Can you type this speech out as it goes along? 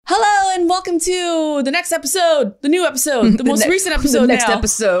welcome to the next episode, the new episode, the most recent episode. Next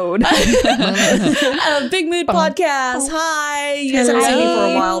episode. Big Mood Podcast. Hi. You guys haven't seen me for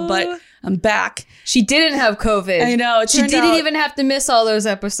a while, but I'm back. She didn't have COVID. I know. She didn't even have to miss all those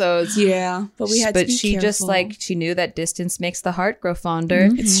episodes. Yeah, but we had to be she careful. just she knew that distance makes the heart grow fonder.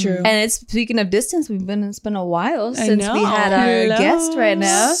 It's true. And speaking of distance, it's been a while since we had our guest right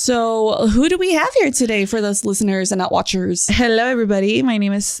now. So who do we have here today for those listeners and not watchers? Hello, everybody. My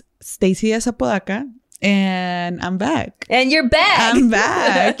name is Stacy Zapodaca, and I'm back. And you're back. I'm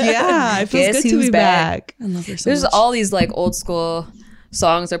back. Yeah, it feels Guess good to who's be back. I love her so There's much. all these old school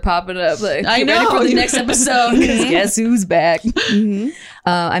songs are popping up. I Get know. ready for the next episode. 'Cause guess who's back?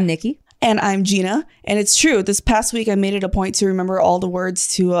 I'm Nikki. And I'm Gina. And it's true. This past week, I made it a point to remember all the words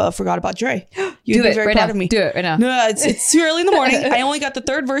to Forgot About Dre. You'd Do be it very right proud now. of me. Do it right now. No, it's too early in the morning. I only got the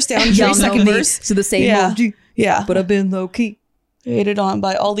third verse down. Y'all Dre's know second me. verse. So the same Yeah. OG. Yeah. But I've been low key. Hated on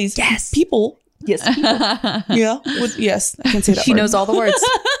by all these people. Yes. Yeah. Yes. I can say that She word. knows all the words.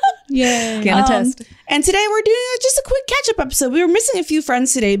 Yay. Can attest. And today we're doing just a quick catch-up episode. We were missing a few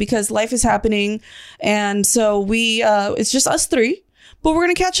friends today because life is happening. And so it's just us three. But we're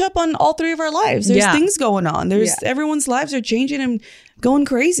going to catch up on all three of our lives. There's things going on. Everyone's lives are changing and going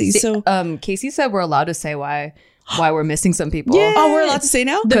crazy. So Casey said we're allowed to say why we're missing some people. yeah. Oh, we're allowed to say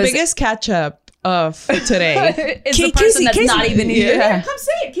now? The biggest catch up of today. It's the person that's not even here. Yeah. Come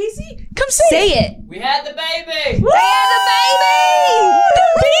say it, Casey. Come Say it. We had the baby. We had a baby.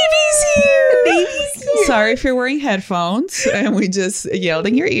 The baby's here. Baby's here. Sorry if you're wearing headphones and we just yelled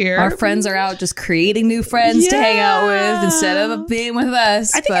in your ear. Our friends are out just creating new friends to hang out with instead of being with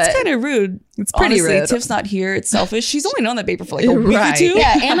us. I think it's kind of rude. It's pretty Honestly, rude. Tiff's not here. It's selfish. She's only known that baby for like a week or Right. two.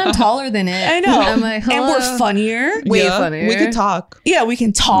 Yeah, and I'm taller than it. I know. I'm like, and we're hello. funnier. Way funnier. We could talk. Yeah, we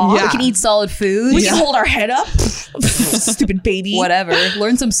can talk. Yeah. We can eat solid food. We can hold our head up. Stupid baby. Whatever.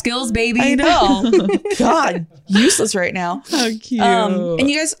 Learn some skills, baby. I know. God, useless right now. How cute. And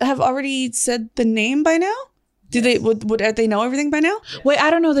you guys have already said the name by now? Do they would they know everything by now? Wait, I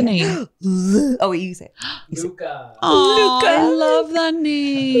don't know the name. Oh, you say. Luca. Oh, Luca. I love that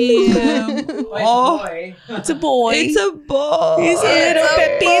name. Boy. It's a boy. It's a boy. He's a little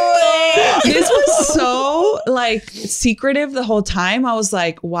Pepito. This was so secretive the whole time. I was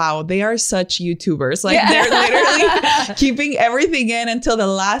like, wow, they are such YouTubers. They're literally keeping everything in until the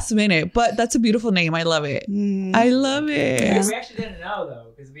last minute. But that's a beautiful name. I love it. I love it. Yeah. We actually didn't know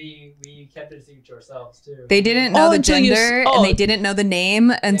though, because we kept it a secret to ourselves too. They didn't know the until you gender and they didn't know the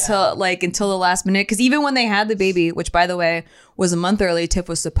name until the last minute. Because even when they had the baby, which by the way was a month early, Tiff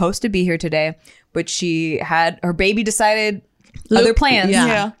was supposed to be here today, but she had her baby decided other plans.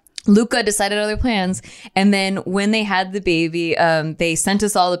 Yeah. Luca decided other plans. And then when they had the baby, they sent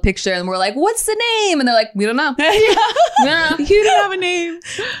us all the picture and we're like, what's the name? And they're like, we don't know. We don't know. You don't have a name.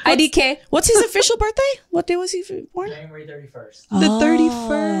 IDK. What's his official birthday? What day was he born? January 31st. The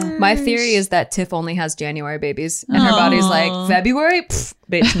 31st. My theory is that Tiff only has January babies. And her body's like, February? Pfft,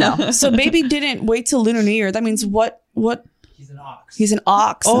 bitch, no. So baby didn't wait till Lunar New Year. That means what? He's an ox. He's an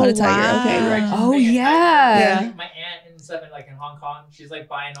ox, not a tiger. wow. Okay, right. Oh, yeah. Yeah. My aunt and stuff in Hong Kong, she's like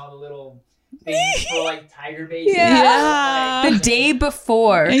buying all the little things for like tiger babies. Yeah. Like, The day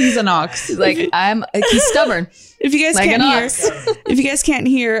before. And he's an ox. Like, he's stubborn. If you guys Like can't an hear, ox. if you guys can't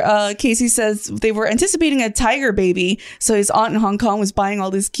hear, Casey says they were anticipating a tiger baby, so his aunt in Hong Kong was buying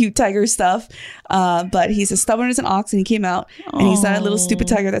all this cute tiger stuff. But he's as stubborn as an ox, and he came out, and he's that little stupid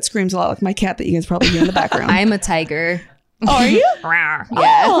tiger that screams a lot, like my cat that you guys probably hear in the background. I'm a tiger. Oh, are you? Yeah.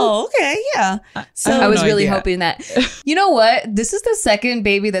 Oh, okay, yeah. So I was no really idea. hoping that. You know what? This is the second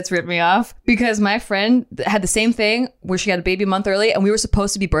baby that's ripped me off because my friend had the same thing where she had a baby a month early and we were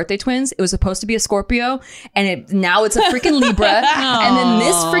supposed to be birthday twins. It was supposed to be a Scorpio and now it's a freaking Libra. And then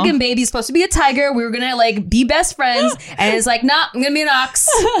this freaking baby is supposed to be a tiger. We were going to be best friends. And it's like, nah, I'm going to be an ox.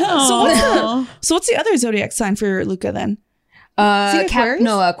 so what's the other zodiac sign for Luca then? Aquarius?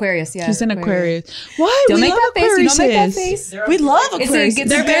 Aquarius. Yeah. She's an Aquarius. Why? Don't We make love that face. You don't make that Aquariuses. face. We love Aquarius.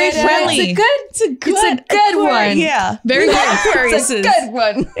 They're very friendly. It's a good one. Yeah, Very we good. love It's a Aquariuses. good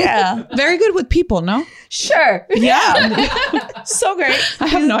one. Yeah, Very good with people, no? Sure. yeah. So great. I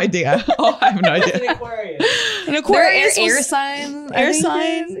have no idea. Oh, I have no It's idea. an Aquarius. An They're Aquarius air was- signs. Air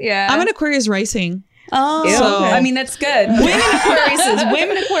signs? Yeah. I'm an Aquarius rising. Oh, So- I mean, that's good.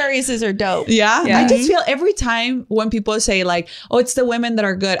 women Aquariuses are dope. Yeah. Yeah. I just feel every time when people say like, oh, it's the women that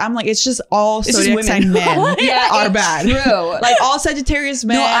are good, I'm like, it's just all just zodiac sign women. men Yeah, are it's bad. true. Like all Sagittarius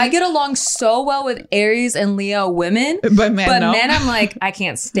men. No, I get along so well with Aries and Leo women, But men, no. men, I'm like, I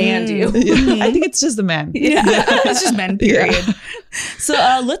can't stand you. Yeah, I think it's just the men. Yeah. It's just men, period. So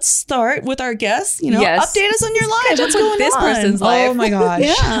let's start with our guests. You know, Yes. update us on your lives. What's With going this on? person's life. Oh my gosh.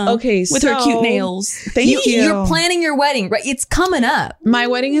 Yeah. Okay. With her cute nails. Thank you. You're planning your wedding, right? It's coming up. My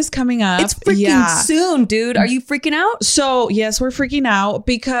wedding is coming up. It's freaking soon, dude. Are you freaking out? So yes, we're freaking out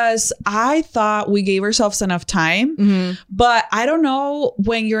because I thought we gave ourselves enough time, but I don't know,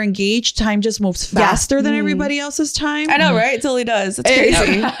 when you're engaged, time just moves faster than everybody else's time. I know, right? It totally does. It's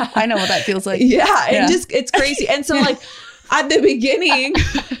crazy. I know what that feels like. Yeah, Yeah. it's crazy. And so like at the beginning,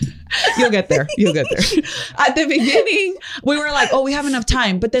 you'll get there. At the beginning, we were like, oh, we have enough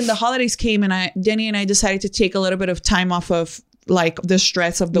time. But then the holidays came and Denny and I decided to take a little bit of time off of like the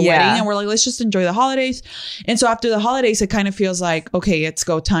stress of the wedding. And we're like, let's just enjoy the holidays. And so after the holidays, it kind of feels like, okay, it's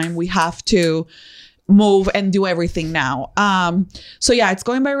go time. We have to move and do everything now. So yeah, it's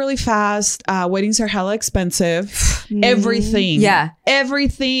going by really fast. Weddings are hella expensive. Everything. Yeah.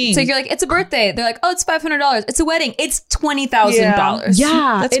 Everything. So you're like, it's a birthday. They're like, oh, it's $500. It's a wedding. It's $20,000.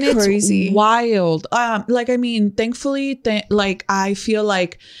 Yeah, That's and crazy. It's wild. Like, I mean, thankfully, like, I feel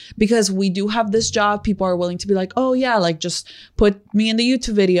like because we do have this job, people are willing to be like, oh yeah, like just put me in the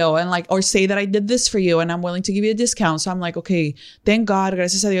YouTube video and like, or say that I did this for you and I'm willing to give you a discount. So I'm like, okay, thank God,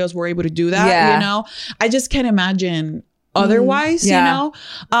 gracias a Dios, we're able to do that. Yeah. You know, I just can't imagine otherwise. Yeah. You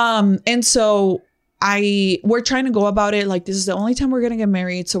know, and so we're trying to go about it like this is the only time we're gonna get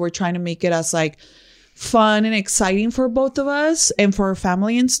married, so we're trying to make it as like fun and exciting for both of us and for our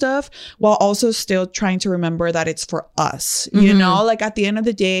family and stuff, while also still trying to remember that it's for us, you know, like at the end of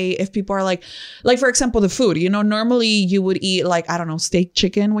the day, if people are like for example, the food, you know, normally you would eat like, I don't know, steak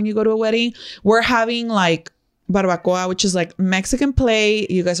chicken when you go to a wedding. We're having like barbacoa, which is like Mexican plate.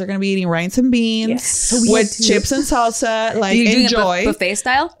 You guys are going to be eating rice and beans Yes. with chips and salsa. Like, You're doing enjoy. it buffet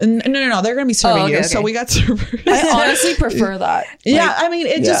style? No. They're going to be serving you. okay, So okay. we got servers. I honestly prefer that. Yeah, I mean,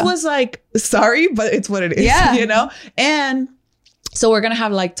 it just was like, sorry, but it's what it is, Yeah. you know? And so we're going to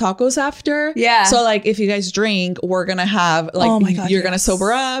have like tacos after. Yeah. So like if you guys drink, we're going to have like, Oh my God, you're going to yes.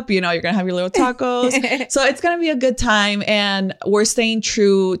 sober up, you know, you're going to have your little tacos. So it's going to be a good time. And we're staying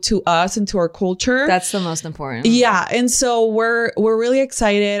true to us and to our culture. That's the most important. Yeah. And so we're really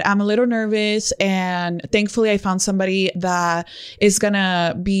excited. I'm a little nervous, and thankfully I found somebody that is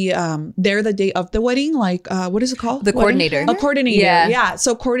gonna be there the day of the wedding. Like what is it called? The coordinator. A coordinator. Yeah. Yeah.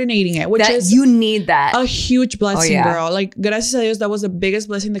 So coordinating it, which That is you need that. a huge blessing, yeah. girl. Like, gracias a Dios, that was the biggest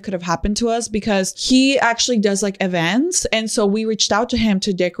blessing that could have happened to us, because he actually does like events. And so we reached out to him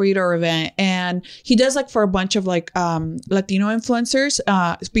to decorate our event, and he does like for a bunch of like Latino influencers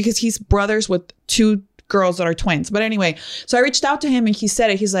because he's brothers with two girls that are twins. But anyway, so I reached out to him and he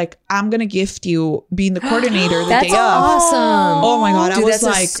said it. He's like, I'm going to gift you being the coordinator the That's day of. awesome. Oh my God. I Dude, was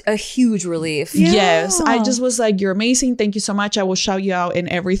that's like, a huge relief. yes. I just was like, you're amazing. Thank you so much. I will shout you out in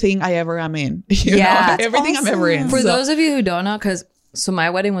everything I ever am in. You Yeah. know? Everything I'm ever in. For So- those of you who don't know, because so my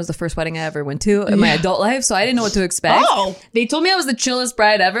wedding was the first wedding I ever went to in my adult life, so I didn't know what to expect. Oh. They told me I was the chillest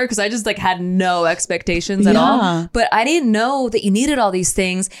bride ever because I just like had no expectations at Yeah. all. But I didn't know that you needed all these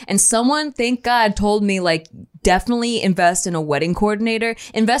things. And someone, thank God, told me like, definitely invest in a wedding coordinator,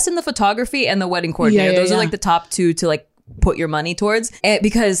 invest in the photography and the wedding coordinator. Yeah, Those are yeah. like the top two to like put your money towards.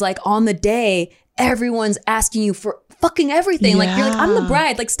 Because like on the day, everyone's asking you for fucking everything. Like you're like, I'm the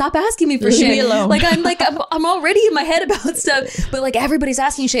bride. Like stop asking me for Leave shit. me alone. Like I'm already in my head about stuff. But like everybody's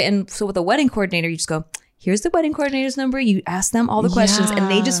asking you shit. And so with a wedding coordinator, you just go, here's the wedding coordinator's number. You ask them all the questions and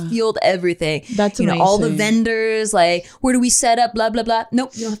they just field everything. That's you know, all the amazing. vendors, like where do we set up, blah, blah, blah.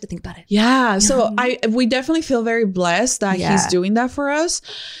 Nope, you don't have to think about it. Yeah. So we definitely feel very blessed that Yeah. he's doing that for us.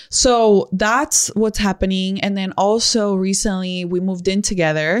 So that's what's happening. And then also recently we moved in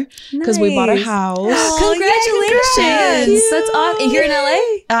together because we bought a Nice. house. Congratulations. That's awesome. Here in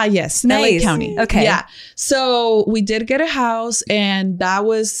LA? Yes. Nice. LA County. Okay. Yeah. So we did get a house, and that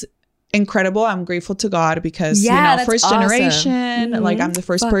was incredible. I'm grateful to God because, Yeah, that's first awesome. generation, like I'm the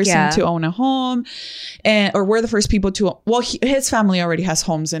first Fuck person yeah. to own a home, or we're the first people to, well, his family already has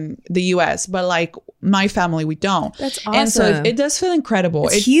homes in the US, but like my family, we don't. That's And so awesome. it does feel incredible.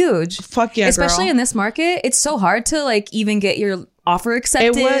 It's huge. Fuck yeah, Especially girl. in this market. It's so hard to like even get your offer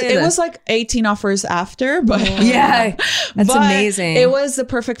accepted. It was like 18 offers after, but Yeah. That's but amazing. It was the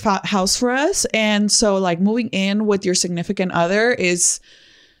perfect house for us. And so like moving in with your significant other is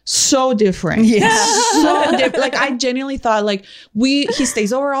so different. So different. Like I genuinely thought like he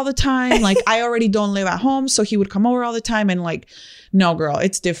stays over all the time. Like I already don't live at home, so he would come over all the time, and like, no girl,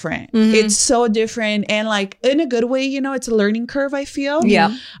 it's different. It's so different, and like in a good way, you know, it's a learning curve, I feel.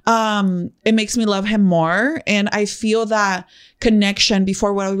 It makes me love him more, and I feel that connection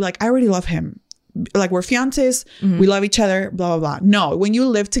before what I was like, I already love him. Like we're fiancés, we love each other, blah, blah, blah. No, when you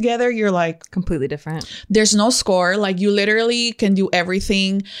live together, you're like completely different. There's no score. Like you literally can do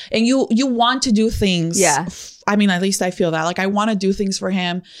everything, and you want to do things. Yeah. I mean, at least I feel that. Like I want to do things for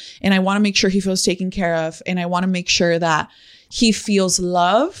him, and I want to make sure he feels taken care of, and I want to make sure that he feels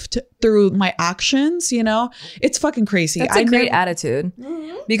loved through my actions, you know? It's fucking crazy. That's a great attitude.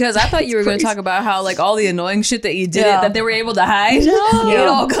 Because I thought you were going to talk about how like all the annoying shit that you did that they were able to hide. It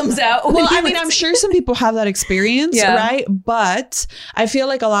all comes out. Well, I mean, I'm sure some people have that experience, right? But I feel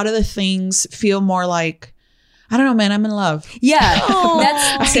like a lot of the things feel more like, I don't know, man, I'm in love.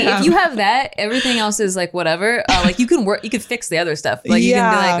 Yeah. See, if you have that, everything else is like whatever. Like you can fix the other stuff. Like you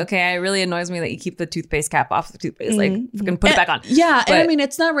can be like, okay, it really annoys me that you keep the toothpaste cap off the toothpaste. Like fucking put it back on. Yeah. And I mean,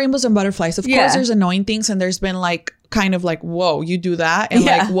 it's not rainbows and butterflies. Of course, there's annoying things, and there's been like kind of like, whoa, you do that, and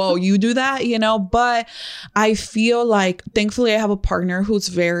like, whoa, you do that, you know? But I feel like thankfully I have a partner who's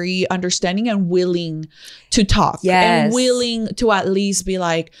very understanding and willing to talk and willing to at least be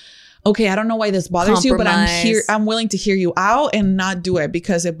like, okay, I don't know why this bothers you, but I'm willing to hear you out and not do it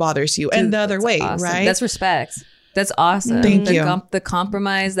because it bothers you. And the other way, right? That's respect. That's awesome. Thank you. The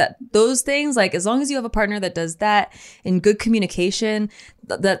compromise, those things, like as long as you have a partner that does that in good communication,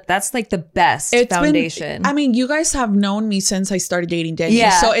 that's like the best foundation. I mean, you guys have known me since I started dating Danny.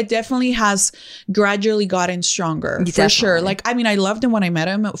 So it definitely has gradually gotten stronger for sure. Like, I mean, I loved him when I met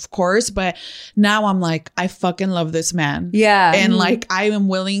him, of course, but now I'm like, I fucking love this man. Yeah. And like, I am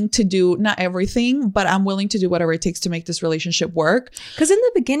willing to do not everything, but I'm willing to do whatever it takes to make this relationship work. Because in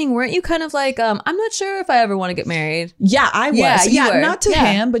the beginning, weren't you kind of like, I'm not sure if I ever want to get married? Yeah, I was. Yeah, not to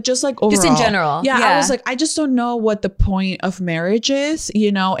him, but just like overall. Just in general. Yeah, I was like, I just don't know what the point of marriage is,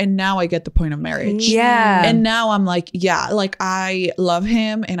 you know, and now I get the point of marriage. Yeah. And now I'm like, like I love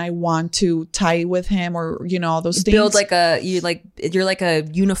him and I want to tie with him, or, you know, all those things. Build like you're like a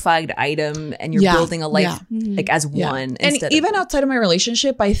unified item, and you're building a life like as one. And even outside of my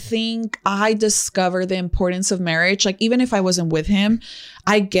relationship, I think I discovered the importance of marriage. Like even if I wasn't with him,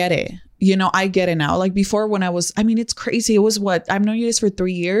 I get it. You know, I get it now. Like before when it's crazy. It was I've known you guys for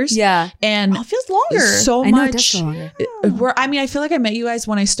 3 years. Yeah. And it feels longer. So I know, much. it does feel longer. I feel like I met you guys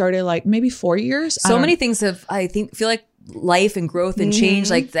when I started like maybe 4 years. So many things feel like life and growth and change.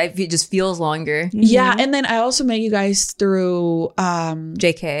 Like it just feels longer. Yeah. And then I also met you guys through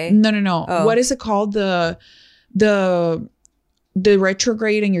JK. No. Oh. What is it called? The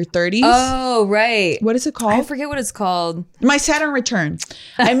retrograde in your 30s. Oh, right. What is it called? I forget what it's called. My Saturn return.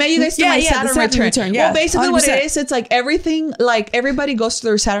 I met you guys through my Saturn return. Yeah, well, basically 100%. what it is, it's like everything, like everybody goes through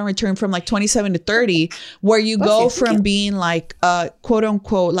their Saturn return from like 27 to 30, where you go from being like a quote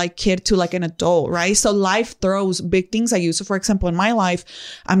unquote like kid to like an adult, right? So life throws big things at you. So for example, in my life,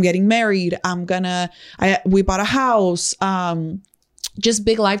 I'm getting married. We bought a house. Just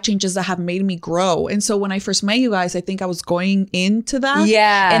big life changes that have made me grow. And so when I first met you guys, I think I was going into that.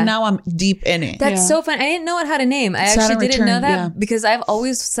 Yeah. And now I'm deep in it. That's so fun. I didn't know it had a name. I Saturn actually didn't return, know that because I've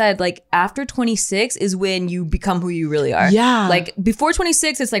always said like after 26 is when you become who you really are. Yeah. Like before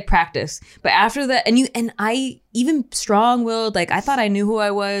 26, it's like practice. But after that, and I even strong-willed, like I thought I knew who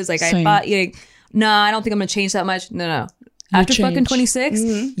I was. Like Same. I thought, no, I don't think I'm going to change that much. No. After fucking 26,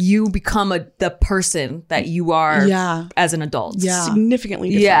 you become the person that you are as an adult. Yeah.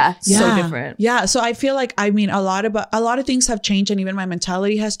 Significantly different. Yeah. So different. Yeah. So I feel like, I mean, a lot of things have changed, and even my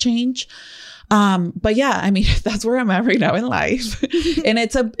mentality has changed. But yeah, I mean, that's where I'm at right now in life. And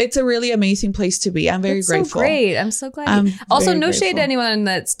it's a really amazing place to be. I'm very grateful. So great. I'm so glad. Also, no shade to anyone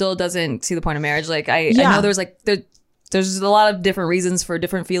that still doesn't see the point of marriage. Like I know there's like, there's a lot of different reasons for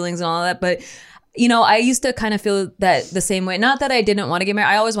different feelings and all that, but you know, I used to kind of feel that the same way. Not that I didn't want to get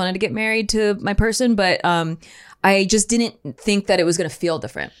married. I always wanted to get married to my person, but I just didn't think that it was going to feel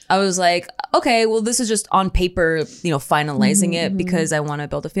different. I was like, okay, well, this is just on paper, you know, finalizing it because I want to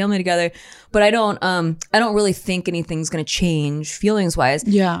build a family together. But I don't really think anything's going to change feelings wise.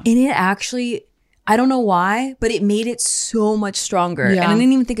 Yeah. And it actually, I don't know why, but it made it so much stronger. Yeah. And I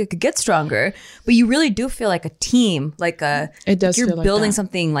didn't even think it could get stronger. But you really do feel like a team, like it does. You're feel like building that.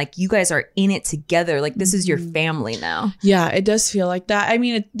 something, like you guys are in it together. Like this is your family now. Yeah, it does feel like that. I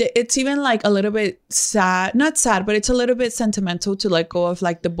mean, it's even like a little bit sad, not sad, but it's a little bit sentimental to let go of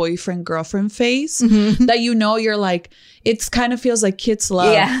like the boyfriend girlfriend phase that, you know, you're like, it's kind of feels like kids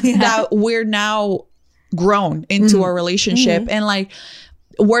love that we're now grown into our relationship. And like,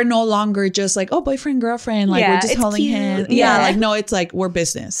 we're no longer just like, oh, boyfriend, girlfriend. Like, we're just holding hands. Yeah. Like, no, it's like, we're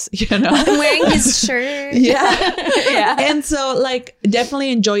business, you know? I'm wearing his shirt. Yeah. And so, like,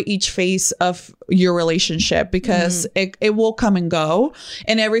 definitely enjoy each phase of your relationship because it will come and go.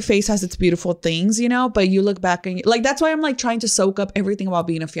 And every phase has its beautiful things, you know? But you look back and, like, that's why I'm, like, trying to soak up everything about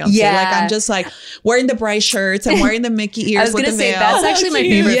being a fiance. Yeah. Like, I'm just, like, wearing the bright shirts. I'm wearing the Mickey ears I was with gonna the say veil. that's actually my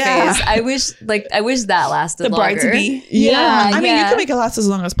favorite Yeah. phase. I wish that lasted The bride longer. to be. Yeah. I mean, you yeah. can make it last as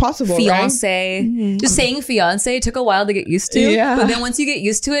long as possible, right? Fiance. Just saying fiance took a while to get used to. Yeah. But then once you get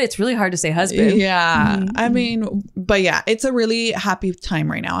used to it, it's really hard to say husband. Yeah. I mean, but yeah, it's a really happy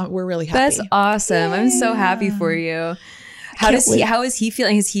time right now. We're really happy. That's awesome. I'm so happy for you. How is he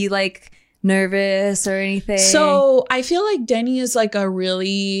feeling? Is he like nervous or anything? So I feel like Denny is like a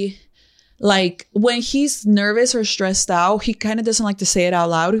really, like, when he's nervous or stressed out, he kind of doesn't like to say it out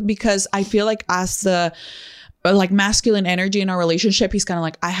loud because I feel like as the like masculine energy in our relationship, he's kind of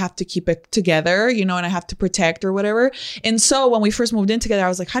like, I have to keep it together, you know, and I have to protect or whatever. And so when we first moved in together, I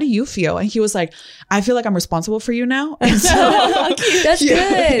was like, how do you feel? And he was like, I feel like I'm responsible for you now. And so That's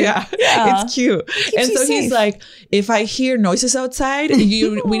good. Yeah, it's cute. And so he's like, if I hear noises outside,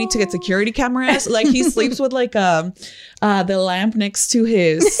 we need to get security cameras. Like, he sleeps with like the lamp next to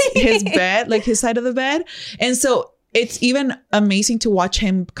his bed, like his side of the bed. And so it's even amazing to watch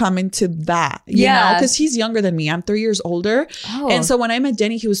him come into that, you know, because he's younger than me. I'm 3 years older. Oh. And so when I met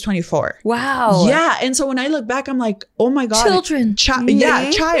Denny, he was 24. Wow. Yeah. And so when I look back, I'm like, oh my God. Children.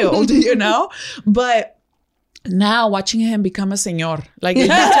 Child, you know? But now watching him become a señor, like,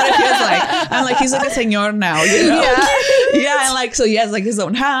 that's what it feels like. I'm like, he's like a señor now, you know? Yeah. And like, so he has like his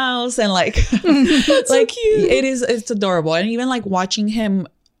own house and like, That's like, so cute. it's adorable. And even like watching him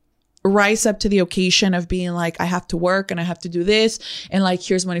rise up to the occasion of being like, I have to work and I have to do this, and like,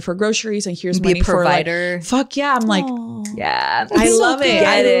 here's money for groceries and here's Be money a for like, provider. fuck yeah. I'm like, Yeah. I so love it. good.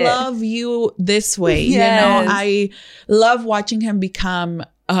 I love you this way. Yes. You know, I love watching him become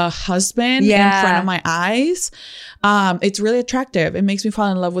a husband in front of my eyes. It's really attractive. It makes me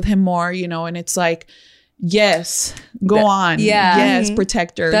fall in love with him more, you know, and it's like, yes, go on. yeah. Yes,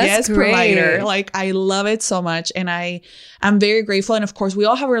 protector. That's yes, great. provider. Like, I love it so much. And I'm very grateful. And of course, we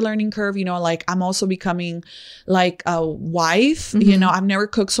all have our learning curve, you know, like, I'm also becoming like a wife. You know, I've never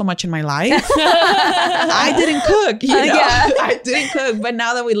cooked so much in my life. I didn't cook, you know, I didn't cook. But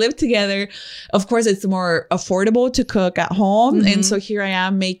now that we live together, of course, it's more affordable to cook at home. And so here I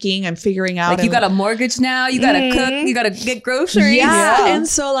am making and figuring out. Like, you got a mortgage now, you got to cook, you got to get groceries. Yeah. And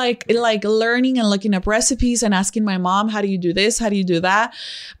so like learning and looking up recipes and asking my mom, how do you do this? How do you do that?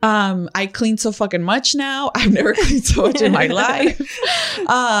 I clean so fucking much now. I've never cleaned so much in my life.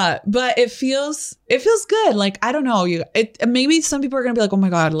 But it feels good. Like, I don't know, maybe some people are going to be like, oh my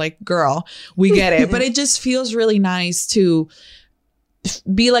God, like, girl, we get it. But it just feels really nice to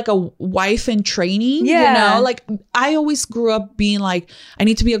be like a wife in training, you know? Like, I always grew up being like, I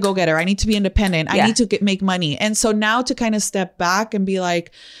need to be a go-getter. I need to be independent. I need to make money. And so now to kind of step back and be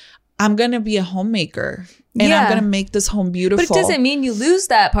like, I'm going to be a homemaker and I'm going to make this home beautiful. But it doesn't mean you lose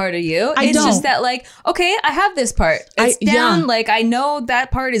that part of you. It's just that, like, okay, I have this part. It's down. Like, I know that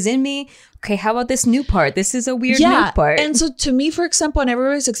part is in me. Okay, how about this new part? This is a weird new part. And so to me, for example, and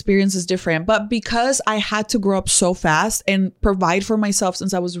everybody's experience is different, but because I had to grow up so fast and provide for myself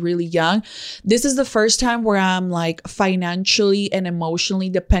since I was really young, this is the first time where I'm like financially and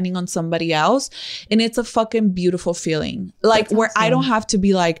emotionally depending on somebody else. And it's a fucking beautiful feeling. Like, that's where awesome. I don't have to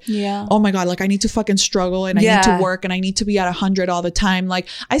be like, oh my God, like, I need to fucking struggle and I need to work and I need to be at 100 all the time. Like,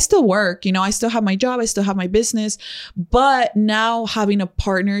 I still work, you know, I still have my job, I still have my business, but now having a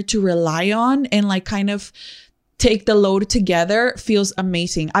partner to rely on and like kind of take the load together feels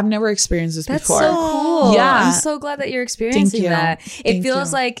amazing. I've never experienced this before. That's so cool. Yeah. I'm so glad that you're experiencing that. It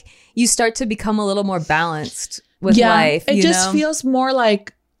feels like you start to become a little more balanced with life. It just feels more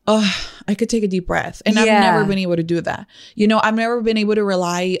like, oh, I could take a deep breath. And I've never been able to do that. You know, I've never been able to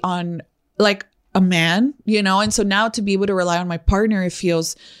rely on like a man, you know, and so now to be able to rely on my partner, it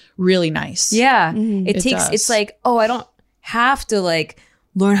feels really nice. Yeah. It's like, oh, I don't have to like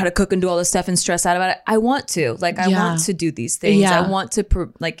learn how to cook and do all this stuff and stress out about it. I want to. Like, I want to do these things. I want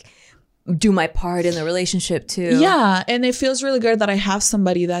to like do my part in the relationship too. Yeah. And it feels really good that I have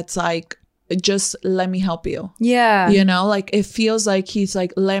somebody that's like, just let me help you. Yeah. You know, like, it feels like he's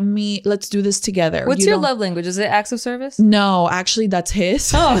like, let's do this together. What's your love language? Is it acts of service? No, actually that's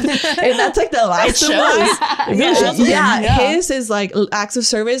his. Oh. And that's like the last one. His is like acts of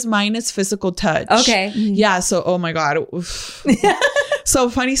service. Mine is physical touch. Okay. Yeah. So, oh my God. So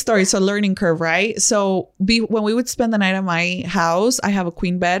funny story. So learning curve, right? So when we would spend the night at my house, I have a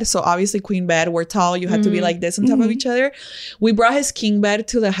queen bed. So obviously queen bed, we're tall. You had to be like this on top of each other. We brought his king bed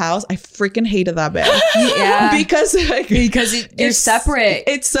to the house. I freaking hated that bed. Yeah. because you're separate.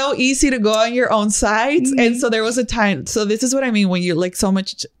 It's so easy to go on your own sides. And so there was a time. So this is what I mean when you like so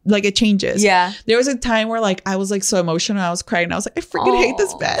much, like it changes. Yeah. There was a time where like I was like so emotional. I was crying. I was like, I freaking hate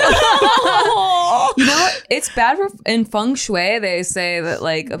this bed. You know what? It's bad in feng shui. They say that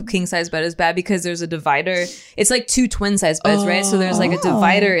like a king size bed is bad because there's a divider. It's like 2 twin size beds, right? So there's like a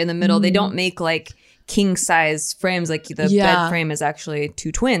divider in the middle. They don't make like king size frames. Like the bed frame is actually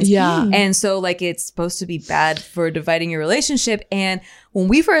 2 twins. Yeah. And so like it's supposed to be bad for dividing your relationship. And when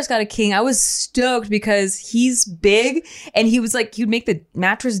we first got a king, I was stoked because he's big and he was like, he'd make the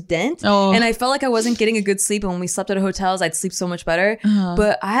mattress dent. And I felt like I wasn't getting a good sleep. And when we slept at hotels, I'd sleep so much better.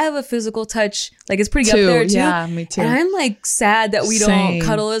 But I have a physical touch. Like it's pretty up there too. Yeah, me too. And I'm like sad that we don't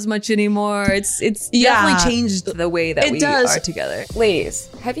cuddle as much anymore. It's definitely changed the way that we are together. Ladies,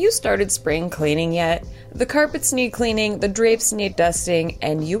 have you started spring cleaning yet? The carpets need cleaning, the drapes need dusting,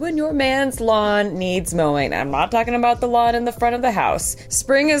 and you and your man's lawn needs mowing. I'm not talking about the lawn in the front of the house.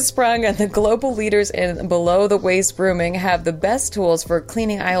 Spring has sprung, and the global leaders in below-the-waist grooming have the best tools for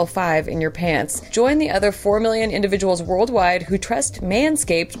cleaning aisle 5 in your pants. Join the other 4 million individuals worldwide who trust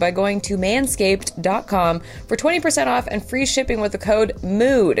Manscaped by going to manscaped.com for 20% off and free shipping with the code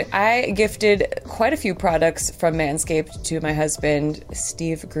MOOD. I gifted quite a few products from Manscaped to my husband,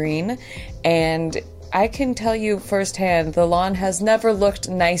 Steve Green, and I can tell you firsthand, the lawn has never looked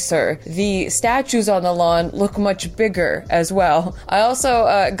nicer. The statues on the lawn look much bigger as well. I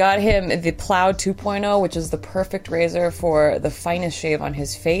also got him the Plow 2.0, which is the perfect razor for the finest shave on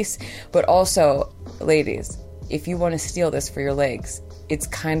his face. But also, ladies, if you want to steal this for your legs, it's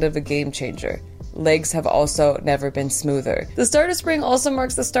kind of a game changer. Legs have also never been smoother. The start of spring also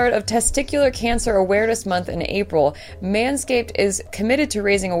marks the start of Testicular Cancer Awareness Month in April. Manscaped is committed to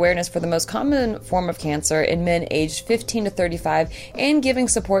raising awareness for the most common form of cancer in men aged 15 to 35 and giving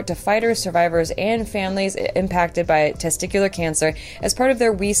support to fighters, survivors, and families impacted by testicular cancer as part of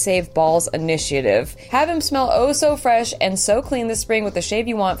their We Save Balls initiative. Have him smell oh so fresh and so clean this spring with the shave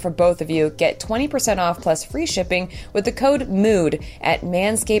you want for both of you. Get 20% off plus free shipping with the code MOOD at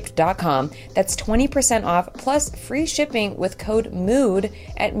manscaped.com. That's 20% off plus free shipping with code MOOD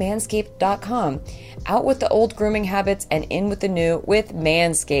at manscaped.com. Out with the old grooming habits and in with the new with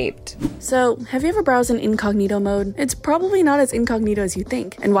Manscaped. So, have you ever browsed in incognito mode? It's probably not as incognito as you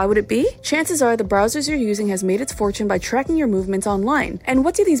think. And why would it be? Chances are the browsers you're using has made its fortune by tracking your movements online. And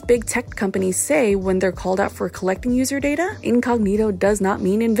what do these big tech companies say when they're called out for collecting user data? Incognito does not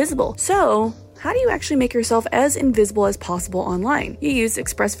mean invisible. So, how do you actually make yourself as invisible as possible online? You use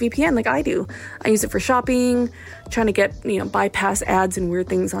ExpressVPN like I do. I use it for shopping, trying to get, bypass ads and weird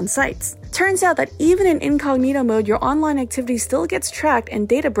things on sites. Turns out that even in incognito mode, your online activity still gets tracked and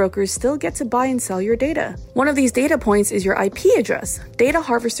data brokers still get to buy and sell your data. One of these data points is your IP address. Data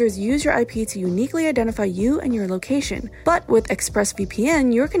harvesters use your IP to uniquely identify you and your location. But with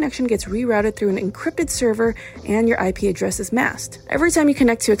ExpressVPN, your connection gets rerouted through an encrypted server and your IP address is masked. Every time you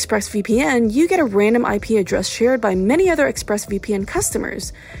connect to ExpressVPN, you get a random IP address shared by many other ExpressVPN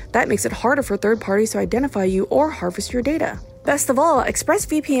customers. That makes it harder for third parties to identify you or harvest your data. Best of all,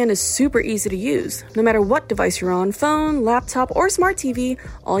 ExpressVPN is super easy to use. No matter what device you're on, phone, laptop, or smart TV,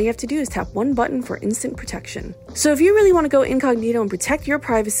 all you have to do is tap one button for instant protection. So if you really want to go incognito and protect your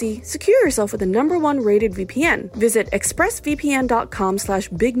privacy, secure yourself with the #1 rated VPN. Visit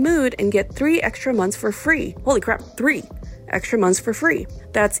expressvpn.com/bigmood and get 3 extra months for free. Holy crap, 3 extra months for free.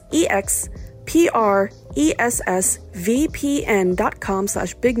 That's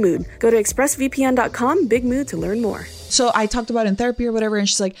expressvpn.com/bigmood. Go to expressvpn.com, Big Mood, to learn more. So I talked about it in therapy or whatever, and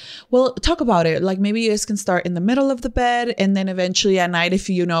she's like, well, talk about it. Like, maybe you guys can start in the middle of the bed, and then eventually at night, if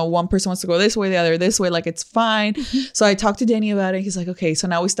one person wants to go this way, the other this way, like, it's fine. So I talked to Danny about it. He's like, okay, so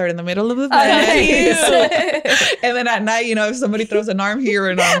now we start in the middle of the bed. And then at night, if somebody throws an arm here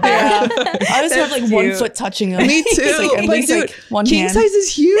and an arm there. Yeah. I just have like one foot touching him. Me too. But dude, one king hand. size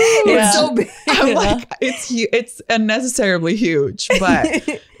is huge. It's so big. I'm like, it's huge. It's unnecessarily huge, but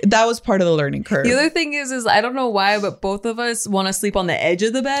that was part of the learning curve. The other thing is I don't know why, but both of us want to sleep on the edge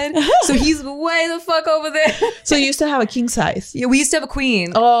of the bed. So he's way the fuck over there. So you used to have a king size? Yeah, we used to have a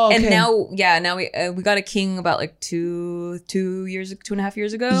queen. Oh, okay. And now we got a king about like 2.5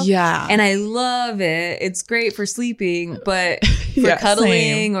 years ago. Yeah. And I love it. It's great for sleeping, but for cuddling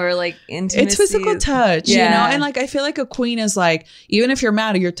same. Or like intimacy. It's physical touch, And like, I feel like a queen is like, even if you're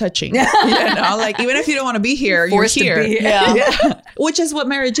mad, you're touching. Like, even if you don't want to be here, Forced you're here. to be here. Yeah. Which is what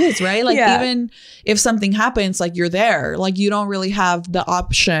marriage marriage is, right? Like even if something happens, like you're there, like you don't really have the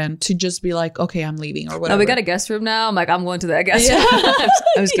option to just be like, okay, I'm leaving or whatever. No, we got a guest room now. I'm like, I'm going to that guest room.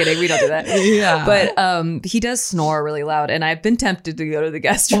 I'm just kidding. We don't do that. Yeah. But he does snore really loud, and I've been tempted to go to the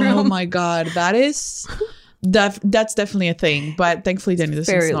guest room. Oh my God. That's definitely a thing. But thankfully, Danny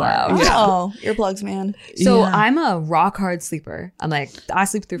doesn't Very snore. loud. Yeah. Oh, earplugs, man. So I'm a rock hard sleeper. I'm like, I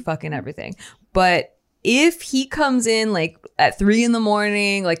sleep through fucking everything. But if he comes in like at 3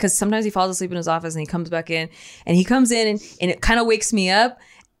 a.m, like, cause sometimes he falls asleep in his office and he comes back in and he comes in and it kind of wakes me up.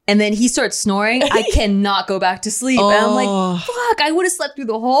 And then he starts snoring. I cannot go back to sleep. And I'm like, fuck, I would have slept through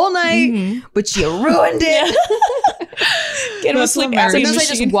the whole night, but you ruined it. Get him a sleep apnea Sometimes I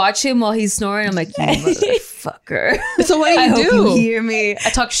machine. just watch him while he's snoring. I'm like, you motherfucker. So what do I you hope do? you hear me. I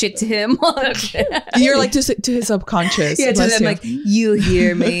talk shit to him. You're like to his subconscious. Yeah, to Bless them, you. like, you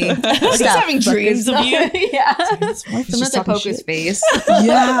hear me. He's having dreams of you. Yeah. Sometimes I poke his face.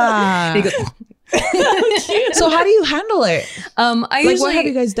 Yeah. He goes, So how do you handle it? I Like, usually, what have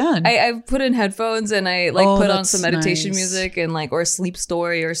you guys done? I put in headphones and I like Oh, put on that's some meditation nice. music and like, or a sleep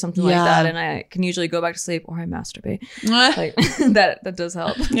story or something like Yeah. that. And I can usually go back to sleep or I masturbate. Like that does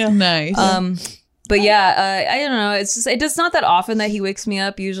help. Nice. But yeah, I don't know. It's not that often that he wakes me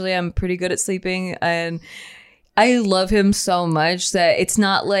up. Usually I'm pretty good at sleeping and I love him so much that it's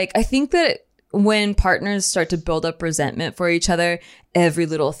not like, I think that when partners start to build up resentment for each other, every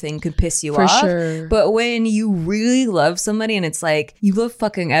little thing could piss you For off. sure. But when you really love somebody and it's like, you love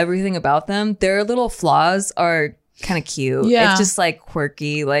fucking everything about them, their little flaws are kind of cute. Yeah. It's just like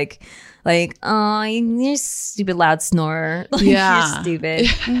quirky, like, oh, you're stupid loud snorer. Like, Yeah. you're stupid.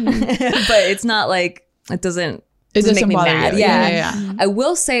 But it's not like, it doesn't make me bother mad. you. Yeah. I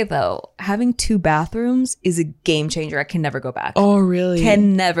will say though, having 2 bathrooms is a game changer. I can never go back. Oh, really?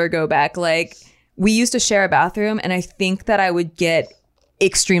 Can never go back. Like, we used to share a bathroom and I think that I would get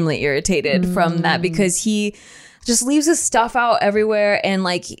extremely irritated from that because he just leaves his stuff out everywhere and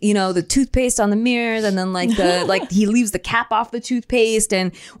like, you know, the toothpaste on the mirrors and then like he leaves the cap off the toothpaste,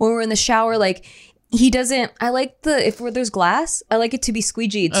 and when we're in the shower, like, he doesn't, I like if there's glass, I like it to be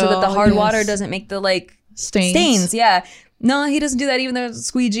squeegeed so that the hard water doesn't make the like stains. Yeah. No, he doesn't do that even though it's a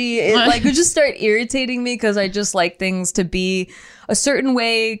squeegee. It like would just start irritating me because I just like things to be a certain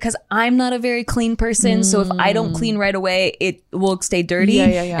way because I'm not a very clean person. So if I don't clean right away, it will stay dirty. Yeah.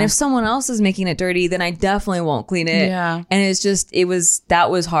 And if someone else is making it dirty, then I definitely won't clean it. Yeah. And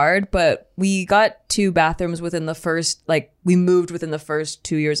that was hard, but we got 2 bathrooms within the first, like, we moved within the first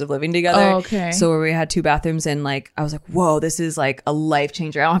 2 years of living together. Oh, okay. So we had 2 bathrooms and like, I was like, whoa, this is like a life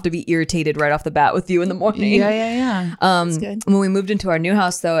changer. I don't have to be irritated right off the bat with you in the morning. Yeah. good. When we moved into our new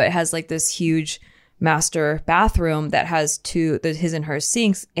house though, it has like this huge master bathroom that has his and her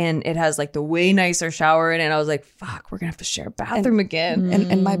sinks, and it has like the way nicer shower in it. And I was like, fuck, we're gonna have to share a bathroom again.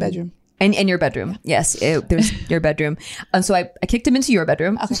 And my bedroom. And your bedroom. Yes, there's your bedroom. And so I kicked him into your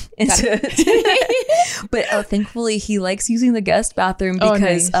bedroom. Okay. But thankfully he likes using the guest bathroom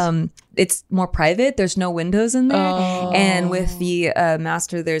because it's more private. There's no windows in there. And with the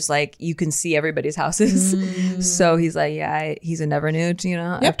master, there's like, you can see everybody's houses. So he's like, yeah, he's a never nude, you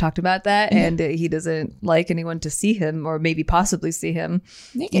know, I've talked about that. And he doesn't like anyone to see him or maybe possibly see him,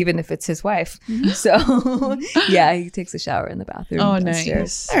 even if it's his wife. So yeah, he takes a shower in the bathroom. Oh,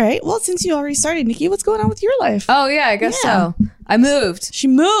 downstairs. nice. All right. Well, since you already started, Nikki, what's going on with your life? Oh yeah, I guess so. I moved. She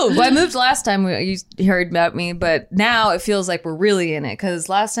moved. Well, I moved last time you heard about me, but now it feels like we're really in it because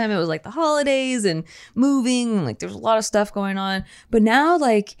last time it was like the holidays and moving, and like there's a lot of stuff going on. But now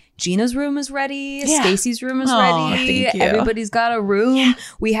like Gina's room is ready, Stacy's room is ready. Thank you. Everybody's got a room. Yeah.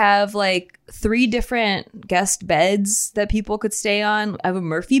 We have like 3 different guest beds that people could stay on. I have a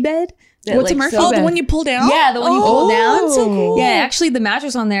Murphy bed. What's a Murphy bed? The one you pull down? Yeah, the one you pull down. So cool. Yeah, actually the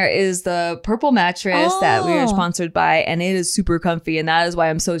mattress on there is the purple mattress that we are sponsored by, and it is super comfy, and that is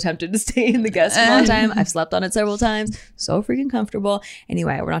why I'm so tempted to stay in the guest room all the time. I've slept on it several times. So freaking comfortable.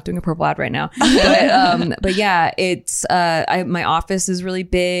 Anyway, we're not doing a purple ad right now. But yeah, it's my office is really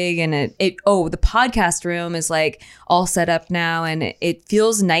big, and the podcast room is like all set up now, and it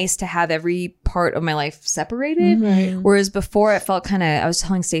feels nice to have every part of my life separated. Right. Whereas before it felt kind of, I was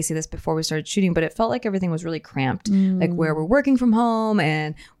telling Stacey this before we started shooting, but it felt like everything was really cramped. Like where we're working from home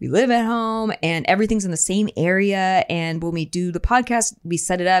and we live at home and everything's in the same area. And when we do the podcast, we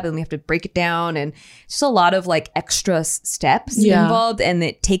set it up and we have to break it down, and just a lot of like extra steps involved, and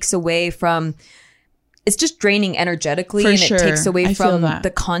it takes away from, it's just draining energetically. For and sure. It takes away I feel from that.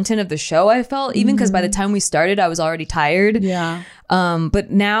 the content of the show. I felt, even because by the time we started, I was already tired. Yeah. But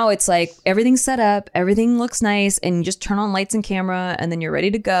now it's like everything's set up, everything looks nice, and you just turn on lights and camera and then you're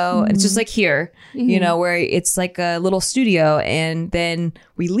ready to go. And it's just like here, you know, where it's like a little studio, and then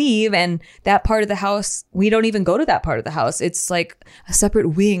we leave, and that part of the house, we don't even go to that part of the house. It's like a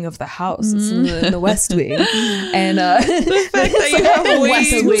separate wing of the house. It's in the West Wing. And The fact that you have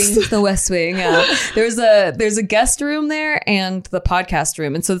wings. the West Wing. Yeah. There's a guest room there and the podcast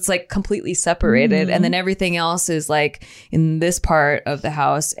room. And so it's like completely separated. And then everything else is like in this part of the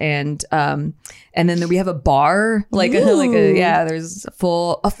house, and then we have a bar, there's a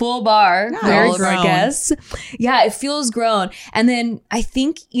full bar for all of our guests. Yeah, it feels grown. And then I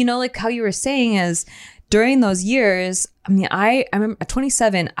think, you know, like how you were saying is during those years, I mean, I remember at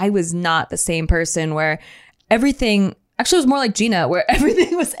 27, I was not the same person where everything. Actually, it was more like Gina, where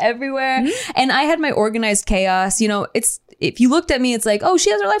everything was everywhere. And I had my organized chaos. You know, if you looked at me, it's like, oh, she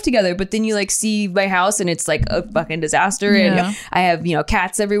has her life together. But then you like see my house and it's like a fucking disaster. Yeah. And I have, you know,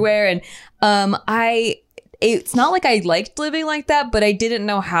 cats everywhere. And it's not like I liked living like that, but I didn't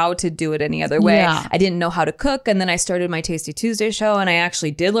know how to do it any other way. Yeah. I didn't know how to cook. And then I started my Tasty Tuesday show, and I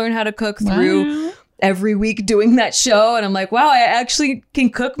actually did learn how to cook through every week doing that show. And I'm like, wow, I actually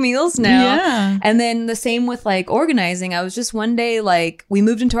can cook meals now. Yeah. And then the same with like organizing. I was just one day, like, we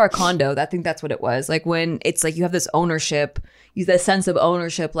moved into our condo. I think that's what it was. Like when it's like you have this ownership, that sense of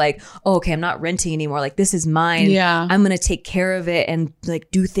ownership, like, oh, okay, I'm not renting anymore. Like, this is mine. Yeah. I'm going to take care of it and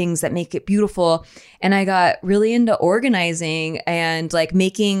like do things that make it beautiful. And I got really into organizing and like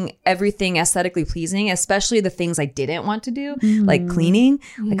making everything aesthetically pleasing, especially the things I didn't want to do, like cleaning.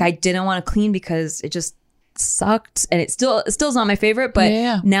 Like I didn't want to clean because it just sucked, and it still is not my favorite,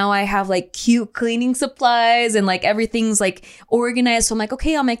 but now I have like cute cleaning supplies and like everything's like organized. So I'm like,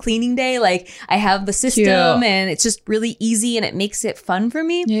 okay, on my cleaning day, like I have the system and it's just really easy and it makes it fun for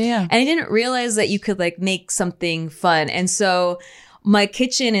me. Yeah. And I didn't realize that you could like make something fun. And so my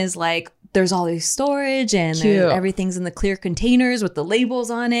kitchen is like, there's all this storage and everything's in the clear containers with the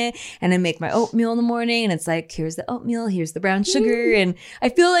labels on it. And I make my oatmeal in the morning, and it's like, here's the oatmeal, here's the brown sugar. And I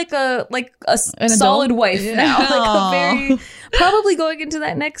feel like a solid wife now, like a very, probably going into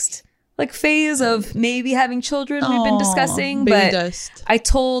that next like phase of maybe having children we've been discussing. Baby but dust. I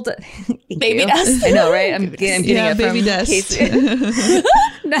told Baby dust. I know, right? I'm getting it baby from dust. Casey.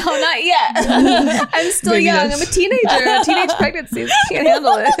 No, not yet. I'm still Baby young. dust. I'm a teenager. A teenage pregnancy. Can't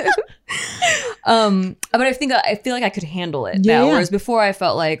handle it. But I feel like I could handle it now. Whereas before I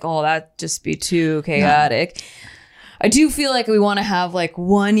felt like, oh, that'd just be too chaotic. I do feel like we want to have like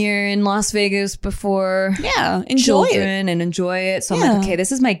 1 year in Las Vegas before enjoy children and enjoy it. So I'm like, okay,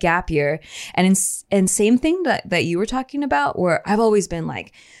 this is my gap year. And same thing that you were talking about, where I've always been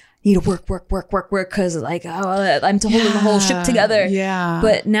like, need to work because like, oh, I'm holding the whole ship together. Yeah.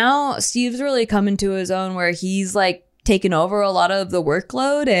 But now Steve's really come into his own, where he's like taken over a lot of the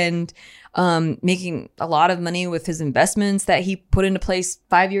workload and making a lot of money with his investments that he put into place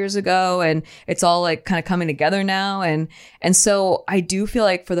 5 years ago, and it's all like kind of coming together now. And so I do feel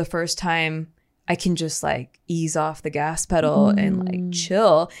like for the first time I can just like ease off the gas pedal and like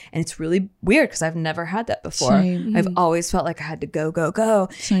chill. And it's really weird because I've never had that before. Same. I've always felt like I had to go.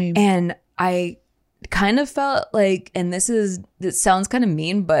 Same. And I kind of felt like, and this sounds kind of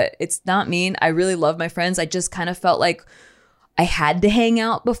mean, but it's not mean. I really love my friends. I just kind of felt like I had to hang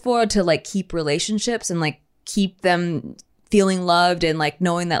out before to like keep relationships and like keep them feeling loved and like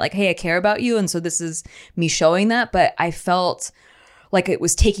knowing that like, hey, I care about you. And so this is me showing that. But I felt like it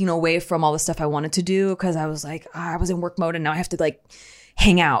was taking away from all the stuff I wanted to do, because I was like, I was in work mode and now I have to like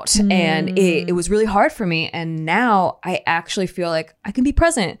hang out. And it was really hard for me. And now I actually feel like I can be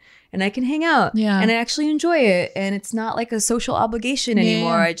present and I can hang out and I actually enjoy it. And it's not like a social obligation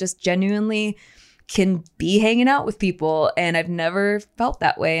anymore. I just genuinely can be hanging out with people, and I've never felt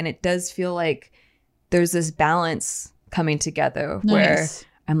that way. And it does feel like there's this balance coming together where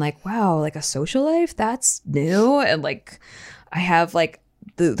I'm like, wow, like a social life, that's new. And like I have like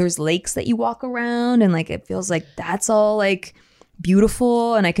there's lakes that you walk around, and like it feels like that's all like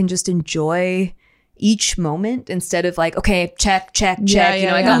beautiful, and I can just enjoy each moment instead of like, okay, check. I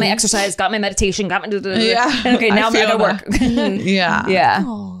got my exercise, got my meditation, got my and okay, now I'm back at work.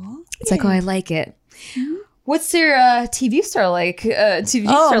 It's like, oh, I like it. What's your TV star like? Life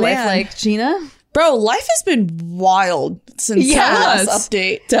like, Gina? Bro, life has been wild since our last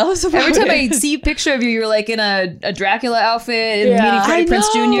update. Tell us about Every time it. I see a picture of you, you're like in a Dracula outfit and meeting Freddie I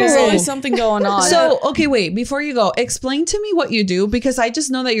Prinze know. There's Jr. always something going on. So, okay, wait, before you go, explain to me what you do, because I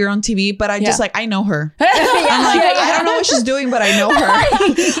just know that you're on TV, but I just I know her. I'm like, I don't know what she's doing, but I know her.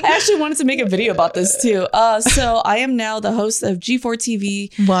 I actually wanted to make a video about this too. So I am now the host of G4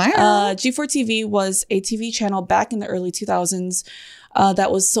 TV. Wow. G4 TV was a TV channel back in the early 2000s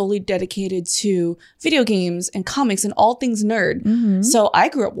that was solely dedicated to video games and comics and all things nerd. So I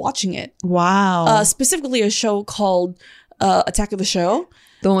grew up watching it. Wow. Specifically a show called Attack of the Show.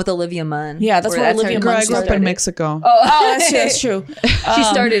 The one with Olivia Munn. Yeah, that's where Olivia Girl, Munn I grew up started. in Mexico. Oh, that's true. She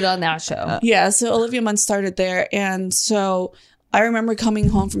started on that show. Yeah, so Olivia Munn started there. And so I remember coming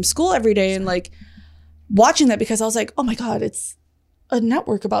home from school every day and like watching that because I was like, oh my God, it's a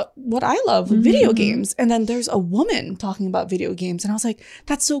network about what I love, video games. And then there's a woman talking about video games. And I was like,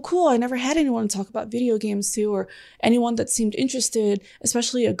 that's so cool. I never had anyone talk about video games too, or anyone that seemed interested,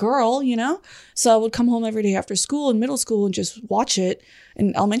 especially a girl, you know? So I would come home every day after school and middle school and just watch it,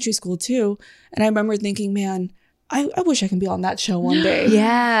 in elementary school too. And I remember thinking, man, I wish I can be on that show one day.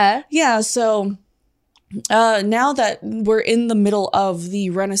 Yeah. Yeah, so now that we're in the middle of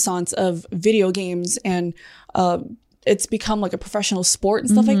the renaissance of video games and it's become like a professional sport and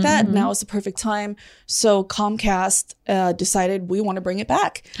stuff like that, now is the perfect time. So Comcast decided we want to bring it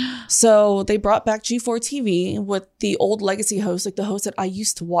back. So they brought back G4 TV with the old legacy hosts, like the hosts that I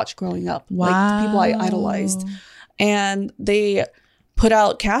used to watch growing up, like the people I idolized. And they put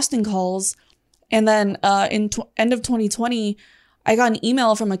out casting calls. And then end of 2020, I got an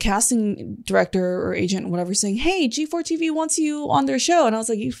email from a casting director or agent, whatever, saying, hey, G4 TV wants you on their show. And I was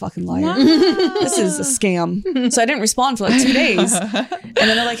like, you fucking liar. This is a scam. So I didn't respond for like 2 days. And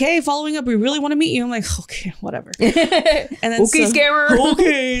then they're like, hey, following up, we really want to meet you. I'm like, okay, whatever. And then Scammer.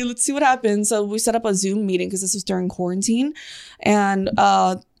 Okay, let's see what happens. So we set up a Zoom meeting because this was during quarantine. And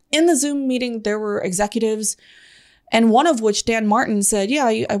in the Zoom meeting, there were executives. And one of which, Dan Martin, said, yeah,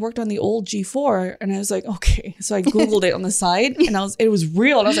 I worked on the old G4. And I was like, okay. So I Googled it on the side and it was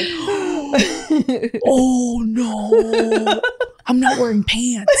real. And I was like, oh no, I'm not wearing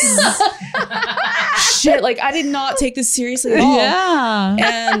pants. Shit, like I did not take this seriously at all. Yeah.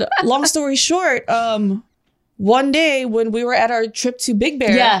 And long story short, one day when we were at our trip to Big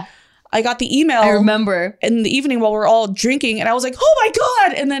Bear, I got the email. I remember. In the evening while we were all drinking. And I was like, oh my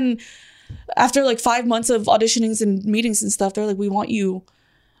God. And then after like 5 months of auditionings and meetings and stuff, they're like, we want you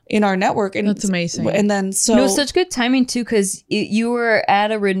in our network. And That's amazing. And then so It was such good timing too, because you were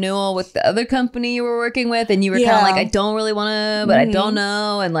at a renewal with the other company you were working with, and you were kind of like, I don't really want to, but I don't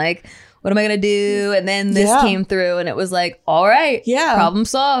know, and like, what am I gonna do? And then this came through, and it was like, all right, problem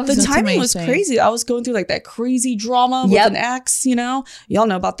solved. The timing amazing. was crazy. I was going through like that crazy drama with an ex, you know, y'all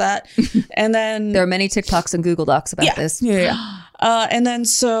know about that. And then there are many TikToks and Google Docs about this. And then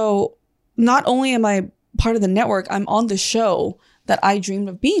so not only am I part of the network, I'm on the show that I dreamed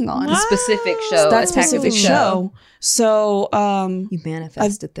of being on. The specific show. That specific show. So you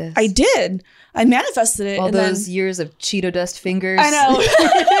manifested this. I did. I manifested it. All and those then, years of Cheeto dust fingers. I know.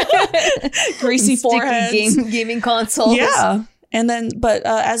 Greasy sticky foreheads. gaming consoles. Yeah. And then, but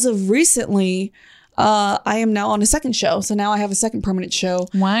as of recently, I am now on a second show. So now I have a second permanent show.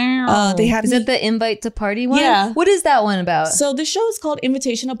 Wow. They had Is it the invite to party one? Yeah. What is that one about? So the show is called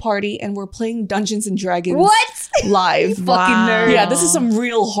Invitation to Party, and we're playing Dungeons and Dragons What? live. Fucking nerd. Yeah, this is some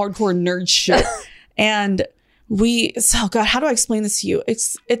real hardcore nerd shit. And oh God, how do I explain this to you?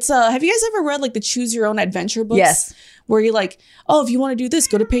 It's have you guys ever read like the Choose Your Own Adventure books? Yes. Where you're like, oh, if you want to do this,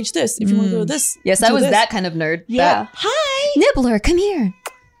 go to page this. If you want to go to this. Yes, I do was this. that kind of nerd. Yeah. Hi. Nibbler, come here.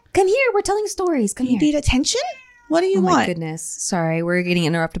 Come here. We're telling stories. Come You here. need attention? What do you Oh want? my goodness. Sorry, we're getting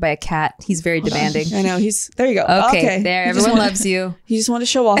interrupted by a cat. He's very demanding. I know, there you go. Okay, there. You just Everyone wanna- loves you. You just want to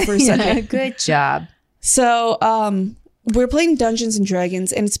show off for a second. Good job. So, we're playing Dungeons and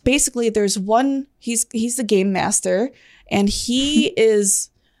Dragons, and it's basically there's one. He's the game master, and he is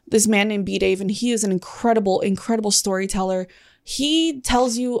this man named B. Dave, and he is an incredible storyteller. He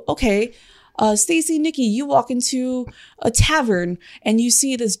tells you, okay, Stacy, Nikki, you walk into a tavern and you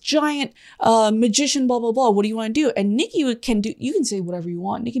see this giant magician, blah blah blah. What do you want to do? And Nikki you can say whatever you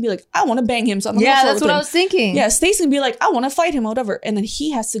want. Nikki can be like, I want to bang him. So I'm Yeah, that's what I was thinking. Yeah, Stacy can be like, I want to fight him, whatever, and then he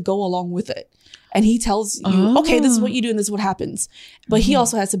has to go along with it. And he tells you, okay, this is what you do and this is what happens. But he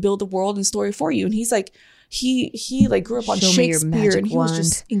also has to build the world and story for you. And he's like, he like grew up on Show me your Shakespeare magic and he was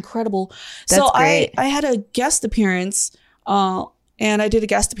just wand. incredible. That's so great. I had a guest appearance, and I did a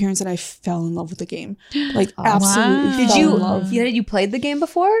guest appearance and I fell in love with the game. Like absolutely Wow. Did fell you? in love. Had you played the game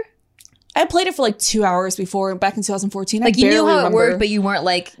before? I played it for like 2 hours before, back in 2014. Like I you knew barely how remember. it worked, but you weren't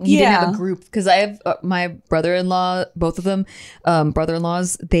like, you didn't have a group. Because I have my brother-in-law, both of them,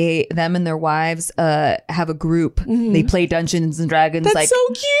 brother-in-laws, them and their wives have a group. They play Dungeons and Dragons That's like so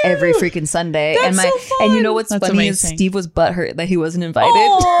cute. every freaking Sunday. That's so fun. And you know what's That's funny amazing. is Steve was butthurt that he wasn't invited.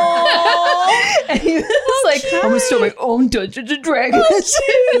 Aww. And he was like, I'm gonna start my own Dungeons and Dragons.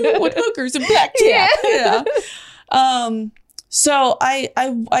 With hookers and blackjack. Yeah. So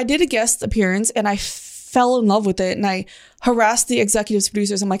I did a guest appearance and I fell in love with it, and I harassed the executive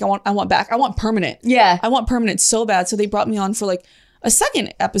producers. I'm like, I want back. I want permanent. Yeah. I want permanent so bad. So they brought me on for like a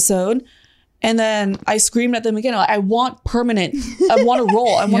second episode. And then I screamed at them again. I want permanent. I want a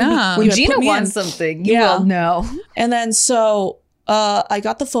role. I want Yeah. to When be, Gina put me in. wants something, you Yeah. will know. And then so I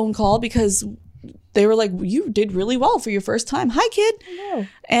got the phone call because they were like, you did really well for your first time. Hi, kid. Hello.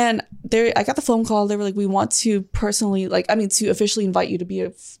 And I got the phone call. They were like, we want to to officially invite you to be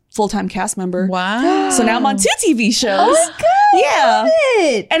a full-time cast member. Wow. So now I'm on 2 TV shows. Oh, good. Yeah.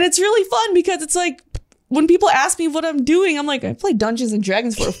 It. And it's really fun because it's like, when people ask me what I'm doing, I'm like, I play Dungeons and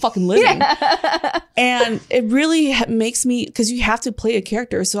Dragons for a fucking living. And it really makes me, because you have to play a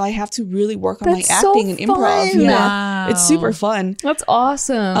character. So I have to really work on That's my so acting and improv. fun. Yeah. Wow. It's super fun. That's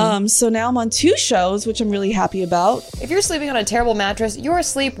awesome. So now I'm on 2 shows, which I'm really happy about. If you're sleeping on a terrible mattress, your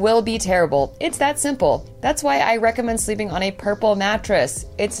sleep will be terrible. It's that simple. That's why I recommend sleeping on a purple mattress.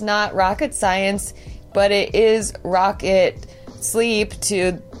 It's not rocket science, but it is rocket sleep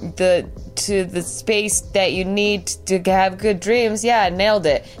to the space that you need to have good dreams. Yeah, nailed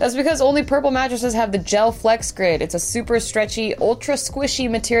it. That's because only purple mattresses have the Gel Flex Grid. It's a super stretchy, ultra squishy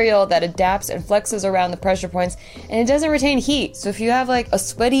material that adapts and flexes around the pressure points, and it doesn't retain heat. So if you have like a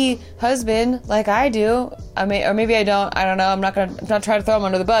sweaty husband like I do, or maybe I don't know, I'm not trying to throw him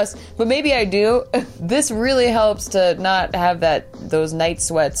under the bus, but maybe I do. This really helps to not have those night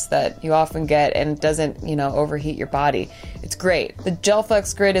sweats that you often get, and it doesn't, overheat your body. It's great. The Gel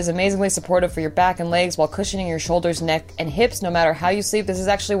Flex Grid is amazingly supportive for your back and legs while cushioning your shoulders, neck, and hips no matter how you sleep. This is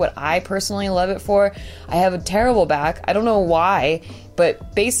actually what I personally love it for. I have a terrible back. I don't know why,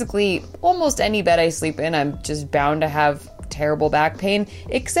 but basically almost any bed I sleep in, I'm just bound to have terrible back pain,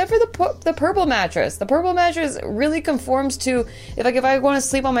 except for the purple mattress. The purple mattress really conforms to, if I want to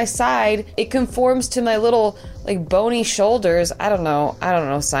sleep on my side, it conforms to my little like bony shoulders. I don't know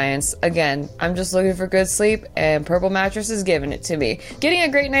science. Again, I'm just looking for good sleep, and purple mattress is giving it to me. Getting a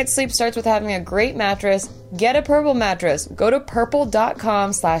great night's sleep starts with having a great mattress. Get a purple mattress. Go to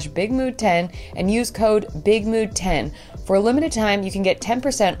purple.com/bigmood10 and use code BIGMOOD10. For a limited time, you can get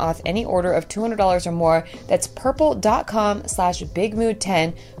 10% off any order of $200 or more. That's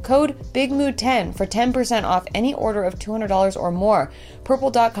purple.com/bigmood10, code BIGMOOD10 for 10% off any order of $200 or more.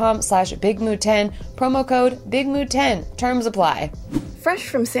 Purple.com/bigmood10, promo code BIGMOOD10. Terms apply. Fresh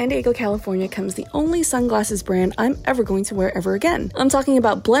from San Diego, California comes the only sunglasses brand I'm ever going to wear ever again. I'm talking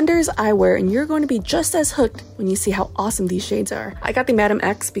about Blenders Eyewear, and you're going to be just as hooked when you see how awesome these shades are. I got the Madam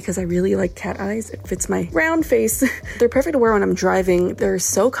X because I really like cat eyes. It fits my round face. They're perfect to wear when I'm driving. They're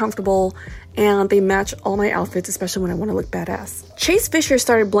so comfortable, and they match all my outfits, especially when I want to look badass. Chase Fisher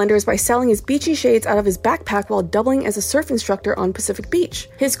started Blenders by selling his beachy shades out of his backpack while doubling as a surf instructor on Pacific Beach.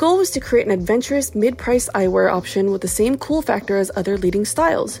 His goal was to create an adventurous, mid-price eyewear option with the same cool factor as other leading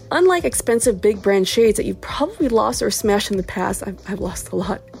styles. Unlike expensive big brand shades that you've probably lost or smashed in the past, I've lost a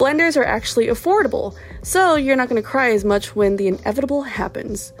lot, Blenders are actually affordable, so you're not going to cry as much when the inevitable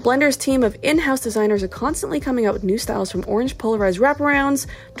happens. Blenders' team of in-house designers are constantly coming out with new styles, from orange polarized wraparounds,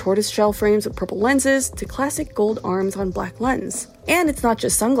 tortoise shell frames with purple lenses, to classic gold arms on black lens. And it's not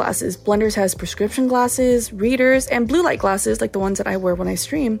just sunglasses. Blenders has prescription glasses, readers, and blue light glasses like the ones that I wear when I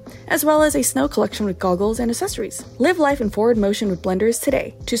stream, as well as a snow collection with goggles and accessories. Live life in forward motion with Blenders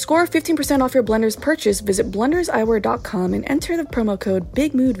today. To score 15% off your Blenders purchase, visit blenderseyewear.com and enter the promo code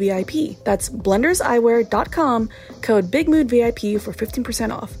BIGMOODVIP. That's blenderseyewear.com, code BIGMOODVIP for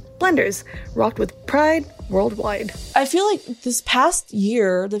 15% off. Blenders, rocked with pride worldwide. I feel like this past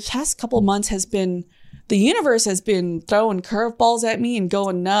couple of months the universe has been throwing curveballs at me and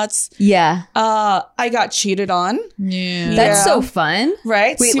going nuts. Yeah. I got cheated on. Yeah. That's so fun.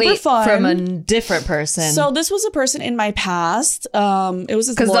 Right? Super fun. From a different person. So this was a person in my past. It was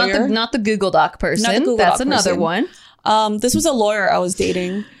his lawyer. Because not the Google Doc person. Not the Google That's Doc another person. one. This was a lawyer I was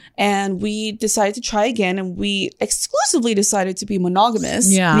dating. And we decided to try again, and we exclusively decided to be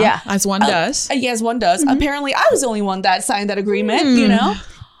monogamous. Yeah. Yeah. As one does. Yes, one does. Apparently, I was the only one that signed that agreement, you know?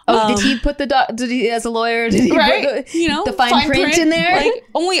 Oh, did he put did he, as a lawyer, did he Right? put the fine print in there? Like,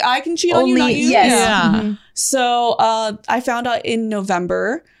 only I can cheat on you, not you? Yes. Yeah. So I found out in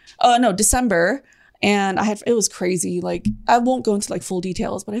December, And it was crazy. Like, I won't go into like full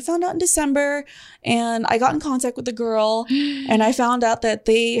details, but I found out in December, and I got in contact with the girl, and I found out that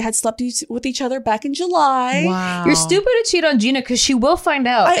they had slept with each other back in July. Wow. You're stupid to cheat on Gina because she will find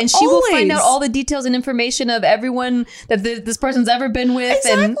out. And she will find out all the details and information of everyone that this person's ever been with.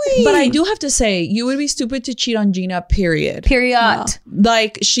 Exactly. But I do have to say, you would be stupid to cheat on Gina, period. Period.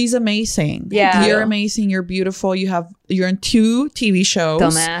 Like, she's amazing. Yeah. You're amazing. You're beautiful. You're in 2 TV shows.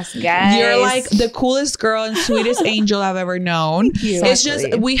 Dumbass guys. You're like the coolest girl and sweetest angel I've ever known. It's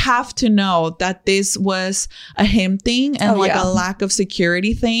just, we have to know that this was a him thing and a lack of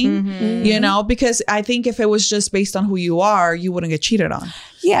security thing, you know, because I think if it was just based on who you are, you wouldn't get cheated on.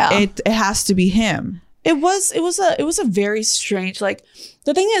 Yeah. It has to be him. It was a very strange, like,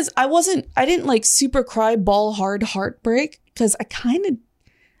 the thing is, I didn't like super cry ball hard heartbreak, because I kind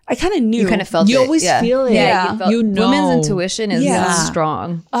of knew. You kind of felt it. You always feel it. Yeah. You know. Women's intuition is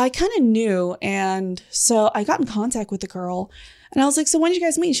strong. I kind of knew. And so I got in contact with the girl, and I was like, so when did you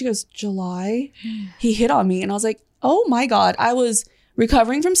guys meet? She goes, July. He hit on me. And I was like, oh my God. I was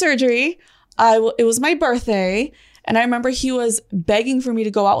recovering from surgery. It was my birthday. And I remember he was begging for me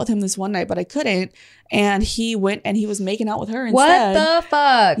to go out with him this one night, but I couldn't. And he went and he was making out with her instead. What the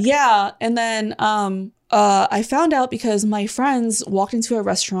fuck? Yeah. And then I found out because my friends walked into a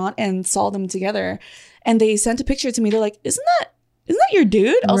restaurant and saw them together, and they sent a picture to me. They're like, isn't that your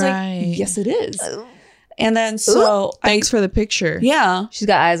dude? I was like, yes, it is. And then thanks for the picture. Yeah. She's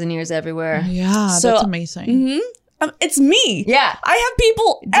got eyes and ears everywhere. Yeah, So- that's amazing. It's me. Yeah. I have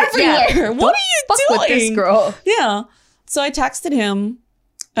people everywhere. Yeah. What are you Fuck doing? with this girl. Yeah. So I texted him,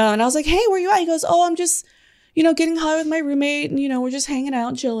 and I was like, hey, where you at? He goes, oh, I'm just, getting high with my roommate, and, we're just hanging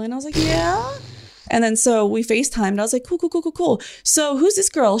out, chilling. I was like, yeah. And then so we FaceTimed, and I was like, cool. So who's this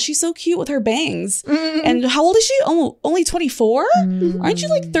girl? She's so cute with her bangs. And how old is she? Oh, only 24? Aren't you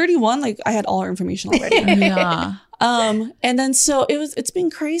like 31? Like, I had all her information already. Yeah. And then so it's been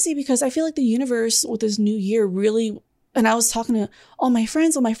crazy, because I feel like the universe with this new year really, and I was talking to all my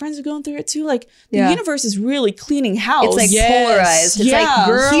friends are going through it too. Like, the universe is really cleaning house. It's like polarized. It's like,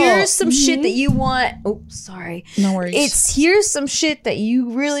 girl, here's some shit that you want. Oh, sorry. No worries. Here's some shit that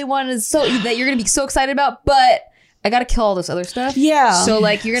you really want that you're going to be so excited about, but I got to kill all this other stuff. Yeah. So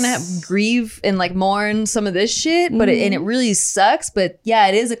like, you're going to grieve and like mourn some of this shit, but it really sucks. But yeah,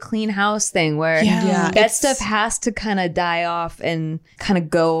 it is a clean house thing where that stuff has to kind of die off and kind of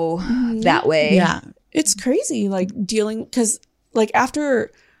go that way. Yeah. It's crazy, like, dealing, because like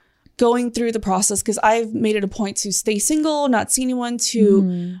after going through the process, because I've made it a point to stay single, not see anyone,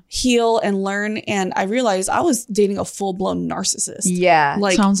 to heal and learn. And I realized I was dating a full-blown narcissist. Yeah.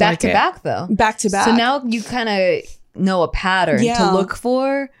 Like, sounds back like to it. back though. Back to back. So now you kind of know a pattern to look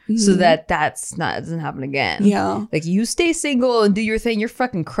for so that doesn't happen again. Yeah. Like, you stay single and do your thing. You're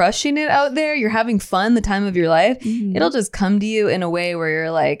fucking crushing it out there. You're having fun the time of your life. It'll just come to you in a way where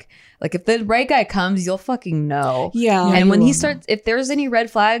you're like if the right guy comes, you'll fucking know. Yeah. And when he starts, if there's any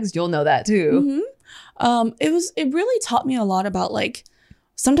red flags, you'll know that too. It really taught me a lot about, like,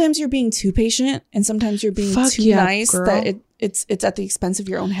 sometimes you're being too patient, and sometimes you're being too nice, girl. that it's at the expense of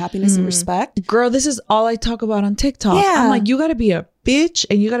your own happiness and respect. Girl, this is all I talk about on TikTok. Yeah. I'm like, you got to be a bitch,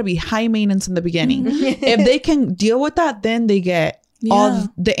 and you got to be high maintenance in the beginning. If they can deal with that, then they get all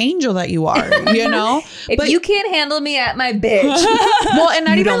the angel that you are, If you can't handle me at my bitch, well, and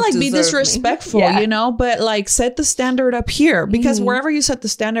not You even don't like be deserve me. disrespectful, Yeah. but like set the standard up here, because wherever you set the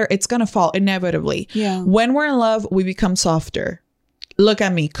standard, it's gonna fall inevitably. Yeah. When we're in love, we become softer. Look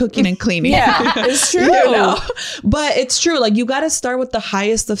at me cooking and cleaning. Yeah, it's true. But it's true. Like, you got to start with the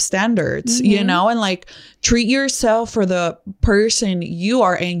highest of standards, and like treat yourself for the person you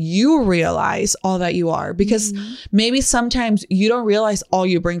are, and you realize all that you are, because maybe sometimes you don't realize all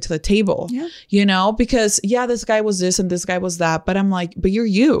you bring to the table, because this guy was this and this guy was that. But I'm like, but you're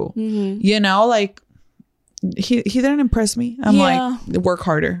you, like he didn't impress me. I'm like, work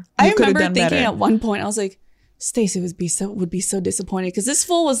harder. I remember thinking at one point, I was like, Stacey would be so disappointed, because this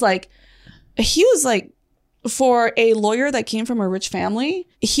fool was like, for a lawyer that came from a rich family,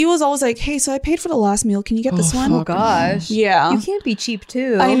 he was always like, hey, so I paid for the last meal. Can you get this one? oh gosh, Yeah. you can't be cheap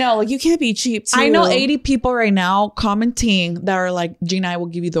too. I know, like, you can't be cheap too. I know 80 people right now commenting that are like, Gina, I will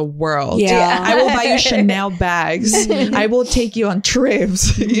give you the world. Yeah. I will buy you Chanel bags. I will take you on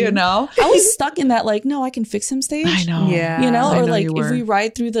trips, I was stuck in that, like, no, I can fix him stage. I know. Yeah. I Or know like, you if were. we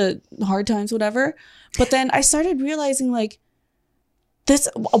ride through the hard times, whatever. But then I started realizing, like,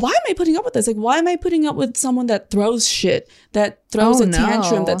 why am I putting up with this? Like, why am I putting up with someone that throws shit, that throws a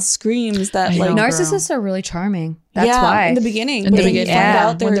tantrum, that screams, that like narcissists are really charming. That's why in the beginning, in the when beginning, you find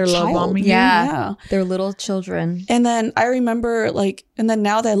out when they're child. love bombing you. Yeah, they're little children. And then I remember like, and then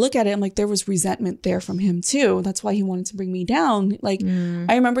now that I look at it, I'm like, there was resentment there from him too. That's why he wanted to bring me down. Like,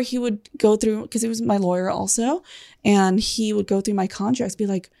 I remember he would go through, because he was my lawyer also, and he would go through my contracts, be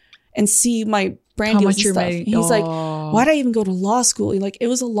like, and see my brand deals and stuff. And he's like, why'd I even go to law school? Like, it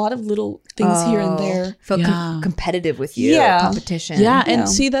was a lot of little things here and there. Felt competitive with you. Competition. Yeah, and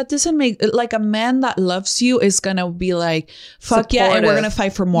see, that doesn't make, like, a man that loves you is gonna be like, fuck yeah, and we're gonna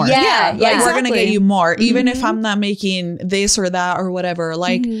fight for more. Yeah, like we're gonna get you more, even if I'm not making this or that or whatever.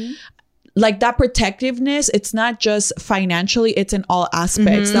 Like, like that protectiveness, it's not just financially, it's in all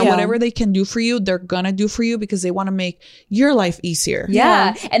aspects. That whatever they can do for you, they're gonna do for you because they want to make your life easier.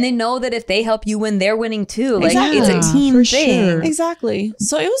 Yeah. And they know that if they help you win, they're winning too. Like, Exactly. it's a team For thing. sure. Exactly.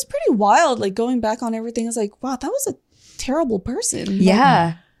 So it was pretty wild. Like, going back on everything, I was like, wow, that was a terrible person.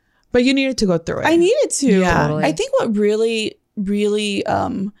 Yeah. But you needed to go through it. I needed to. Yeah. Totally. I think what really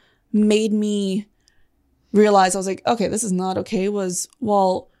made me realize I was like, okay, this is not okay was,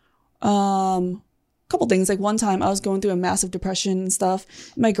 couple things. Like, one time I was going through a massive depression and stuff.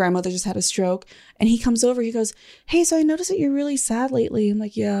 My grandmother just had a stroke, and he comes over, he goes, hey, so I noticed that you're really sad lately. I'm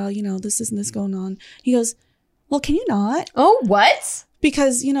like, yeah, you know, this and this going on. He goes, well, can you not? Oh, what?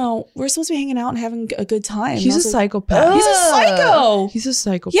 Because, you know, we're supposed to be hanging out and having a good time. He's And I a was like, psychopath. He's a psycho. He's a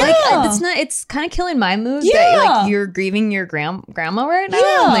psychopath. Yeah. Like, it's kind of killing my mood that Yeah. like you're grieving your grandma right now.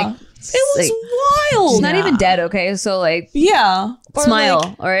 Yeah. I'm like, It was wild. she's not even dead, okay? So like, Yeah. Or smile,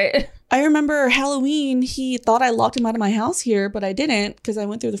 like, all right? I remember Halloween, he thought I locked him out of my house here, but I didn't, because I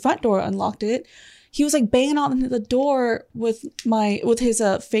went through the front door, unlocked it. He was like banging on the door with his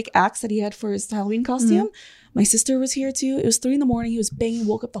fake axe that he had for his Halloween costume. My sister was here too. It was 3 a.m. He was banging,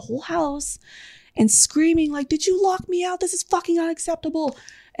 woke up the whole house and screaming like, did you lock me out? This is fucking unacceptable.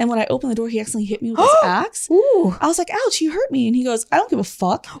 And when I opened the door, he accidentally hit me with his axe. Ooh. I was like, ouch, you hurt me. And he goes, I don't give a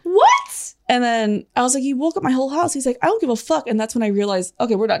fuck. What? And then I was like, you woke up my whole house. He's like, I don't give a fuck. And that's when I realized,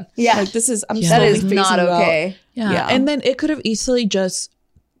 okay, we're done. Yeah. Like, this is, I'm That slowly is phasing not you out. okay. Yeah. And then it could have easily just,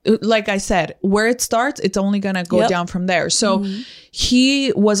 like I said, where it starts, it's only gonna go down from there. So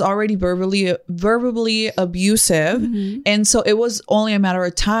he was already verbally abusive, and so it was only a matter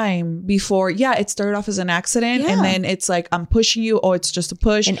of time before it started off as an accident, and then it's like, I'm pushing you, oh, it's just a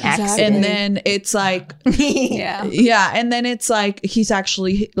push, An accident. and then it's like and then it's like he's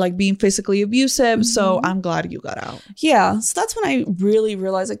actually like being physically abusive. So I'm glad you got out. Yeah. So that's when I really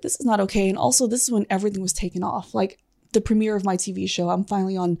realized, like, this is not okay. And also, this is when everything was taken off. Like, the premiere of my TV show, I'm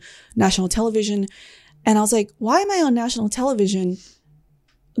finally on national television. And I was like, why am I on national television?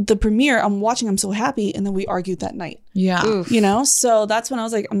 The premiere, I'm watching, I'm so happy. And then we argued that night. Yeah. Oof. You know? So that's when I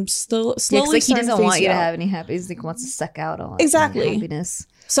was like, I'm still slowly Like, he starting doesn't to want phase you to out. have any happiness. He wants to suck out all Exactly. your happiness.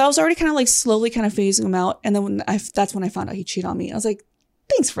 So I was already kind of like slowly kind of phasing him out. And then that's when I found out he cheated on me. I was like,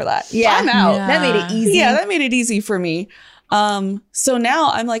 thanks for that. Yeah. I'm out. Yeah. That made it easy. Yeah, that made it easy for me. So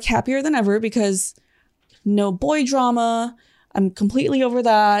now I'm like happier than ever because no boy drama. I'm completely over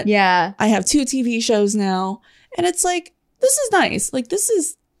that. Yeah. I have 2 TV shows now. And it's like, this is nice. Like, this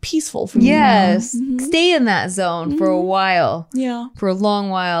is peaceful for me. Yes. now. Mhm. Stay in that zone for a while. Yeah. For a long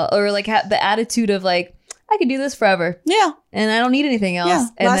while. Or like the attitude of like, I could do this forever Yeah. and I don't need anything else. Yeah.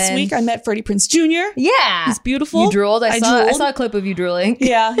 And Last then- week I met Freddie Prinze Jr. Yeah. He's beautiful. You drooled. I saw drooled. a clip of you drooling.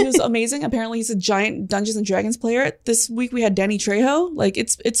 Yeah, he was amazing. Apparently he's a giant Dungeons and Dragons player. This week we had Danny Trejo. Like,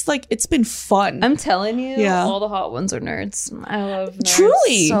 it's been fun. I'm telling you, Yeah. all the hot ones are nerds. I love nerds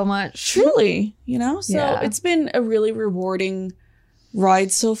Truly. so much. Truly, you know? So Yeah. it's been a really rewarding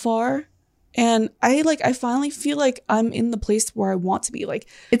ride so far. And I finally feel like I'm in the place where I want to be. Like,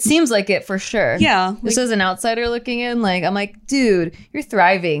 It seems like it for sure. yeah. Just as an outsider looking in, like, I'm like, dude, you're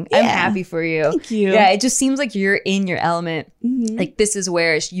thriving. I'm Yeah. happy for you. Thank you. Yeah, it just seems like you're in your element. Mhm. Like, this is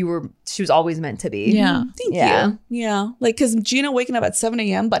where she was always meant to be. Yeah. Thank Yeah. you. Yeah. Like, because Gina waking up at 7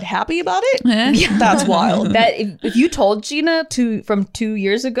 a.m. but happy about it? Yeah. That's wild. That if you told Gina from 2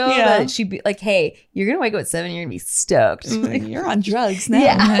 years ago Yeah. that she'd be like, hey, you're going to wake up at 7, you're going to be stoked. You're on drugs now.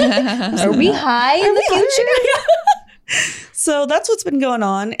 Yeah. Are we high in the future? So that's what's been going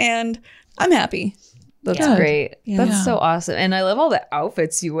on. And I'm happy. That's Good. great. Yeah. That's so awesome. And I love all the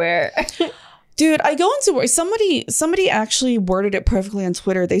outfits you wear. Dude, I go into work. Somebody actually worded it perfectly on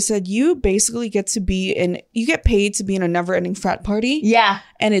Twitter. They said you basically get paid to be in a never-ending frat party. Yeah.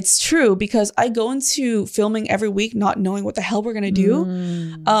 And it's true because I go into filming every week not knowing what the hell we're gonna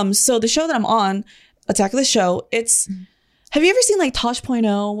do. So the show that I'm on, Attack of the Show, have you ever seen like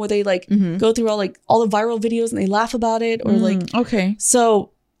Tosh.0 where they like go through all the viral videos and they laugh about it or okay.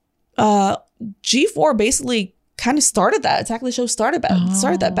 So G4 basically kind of started that. Attack of the Show started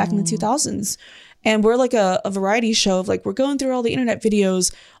that back in the 2000s. And we're like a variety show of like, we're going through all the internet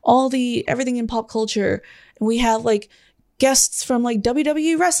videos, everything in pop culture. And we have like guests from like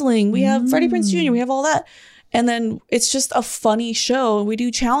WWE wrestling. We have Freddie Prinze Jr. We have all that. And then it's just a funny show. We do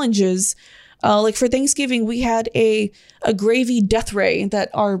challenges. Like for Thanksgiving, we had a gravy death ray that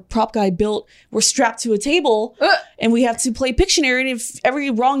our prop guy built. We're strapped to a table and we have to play Pictionary. And if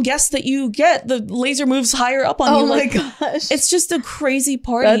every wrong guess that you get, the laser moves higher up on you. Oh my gosh. It's just a crazy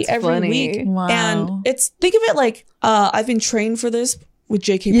party every week. Wow. And think of it like, I've been trained for this with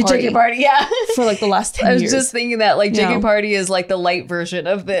JK Party. JK Party, yeah. For like the last 10 years. I was just thinking that like JK Party is like the light version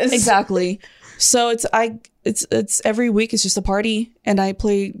of this. Exactly. So it's every week it's just a party and I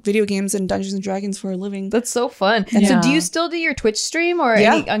play video games and Dungeons and Dragons for a living. That's so fun. So do you still do your Twitch stream or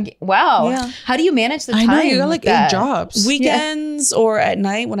wow. Yeah. How do you manage the time? I know you got like 8 jobs. Weekends or at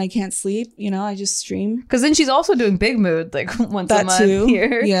night when I can't sleep, I just stream. Because then she's also doing Big Mood like once a month too.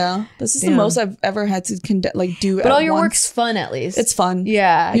 here. Yeah. This is the most I've ever had to do. But all your work's fun at least. It's fun.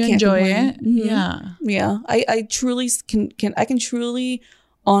 Yeah. You enjoy it. Yeah. I truly can truly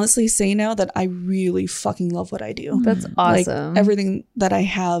honestly say now that I really fucking love what I do. That's awesome. Like everything that I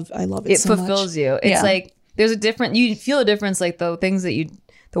have, I love it so much. It fulfills you. It's like there's you feel a difference, like the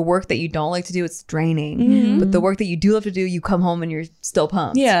work that you don't like to do, it's draining. But the work that you do love to do, you come home and you're still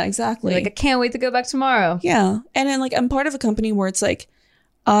pumped. Yeah, exactly. You're like, I can't wait to go back tomorrow. Yeah. And then like I'm part of a company where it's like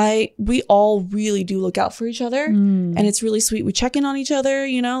we all really do look out for each other and it's really sweet. We check in on each other,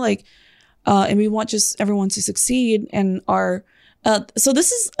 and we want just everyone to succeed and so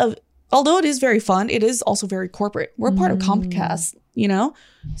this is although it is very fun, it is also very corporate. We're part of Comcast,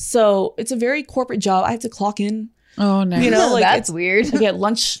 so it's a very corporate job. I have to clock in. Oh, nice. Like that's weird. I get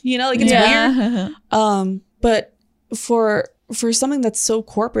lunch, like it's weird. But for something that's so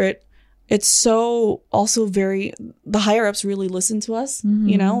corporate, it's so also very, the higher ups really listen to us,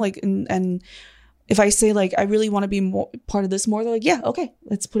 like, and if I say like, I really want to be more part of this more, they're like, yeah, okay,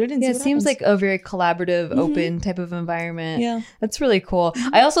 let's put it in. Yeah, it seems like a very collaborative, open type of environment. Yeah. That's really cool.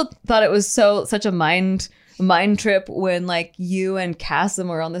 I also thought it was such a mind trip when like you and Kasim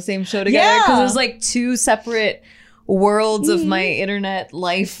were on the same show together. Because it was like 2 separate worlds of my internet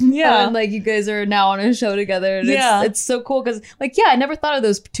life. Yeah. And like you guys are now on a show together. And it's so cool because like, I never thought of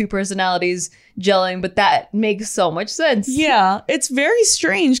those 2 personalities gelling, but that makes so much sense. Yeah. It's very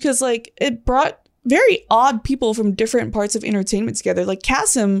strange because like it brought very odd people from different parts of entertainment together. Like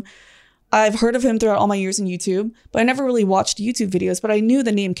Kasim, I've heard of him throughout all my years in YouTube, but I never really watched YouTube videos, but I knew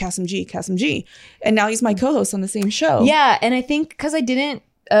the name Kasim G. And now he's my co-host on the same show. Yeah. And I think because I didn't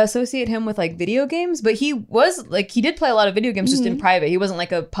associate him with like video games, but he was like, he did play a lot of video games just in private. He wasn't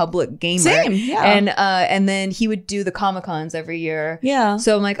like a public gamer. Same, yeah. And then he would do the Comic-Cons every year. Yeah.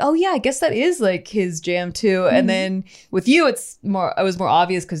 So I'm like, oh yeah, I guess that is like his jam too. And then with you, it was more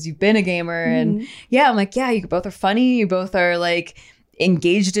obvious because you've been a gamer. And I'm like, yeah, you both are funny. You both are like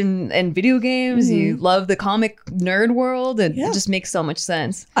engaged in video games. You love the comic nerd world. And it just makes so much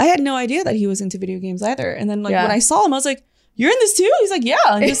sense. I had no idea that he was into video games either. And then like when I saw him, I was like, you're in this too? He's like, yeah.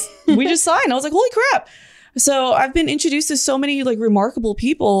 And we just signed. I was like, holy crap. So I've been introduced to so many like remarkable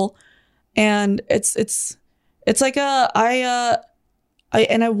people, and it's like I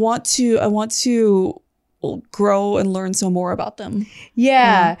want to grow and learn so more about them.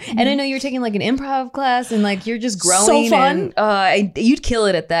 Yeah. And I know you're taking like an improv class and like you're just growing. So fun. And you'd kill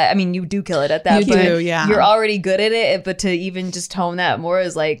it at that. I mean, you do kill it at that. You're already good at it. But to even just hone that more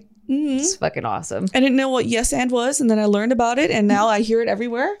is like, it's fucking awesome. I didn't know what yes and was, and then I learned about it, and now I hear it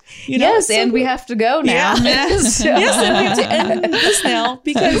everywhere. We have to go now. Yeah. Yes, and we have to end this now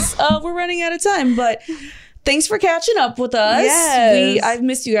because we're running out of time. But thanks for catching up with us. Yes. I've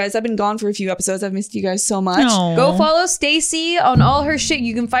missed you guys. I've been gone for a few episodes. I've missed you guys so much. Aww. Go follow Stacy on all her shit.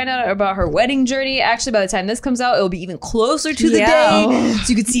 You can find out about her wedding journey. Actually, by the time this comes out, it'll be even closer to the day. So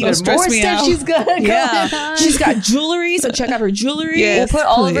you can see even more stuff she's got going on. She's got jewelry, so check out her jewelry. Yes, we'll put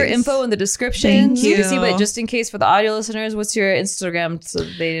all of her info in the description. Thank So you can you. see, but just in case for the audio listeners, what's your Instagram so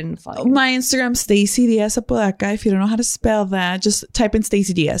they didn't follow you? My Instagram, Stacy Diaz Apodaca. If you don't know how to spell that, just type in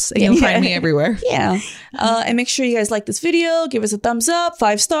Stacy Diaz and you'll find me everywhere. Yeah. And make sure you guys like this video, give us a thumbs up,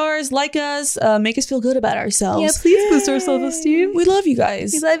 5 stars, like us, make us feel good about ourselves. Yeah, please boost our self-esteem. We love you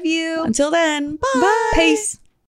guys. We love you. Until then, bye. Peace.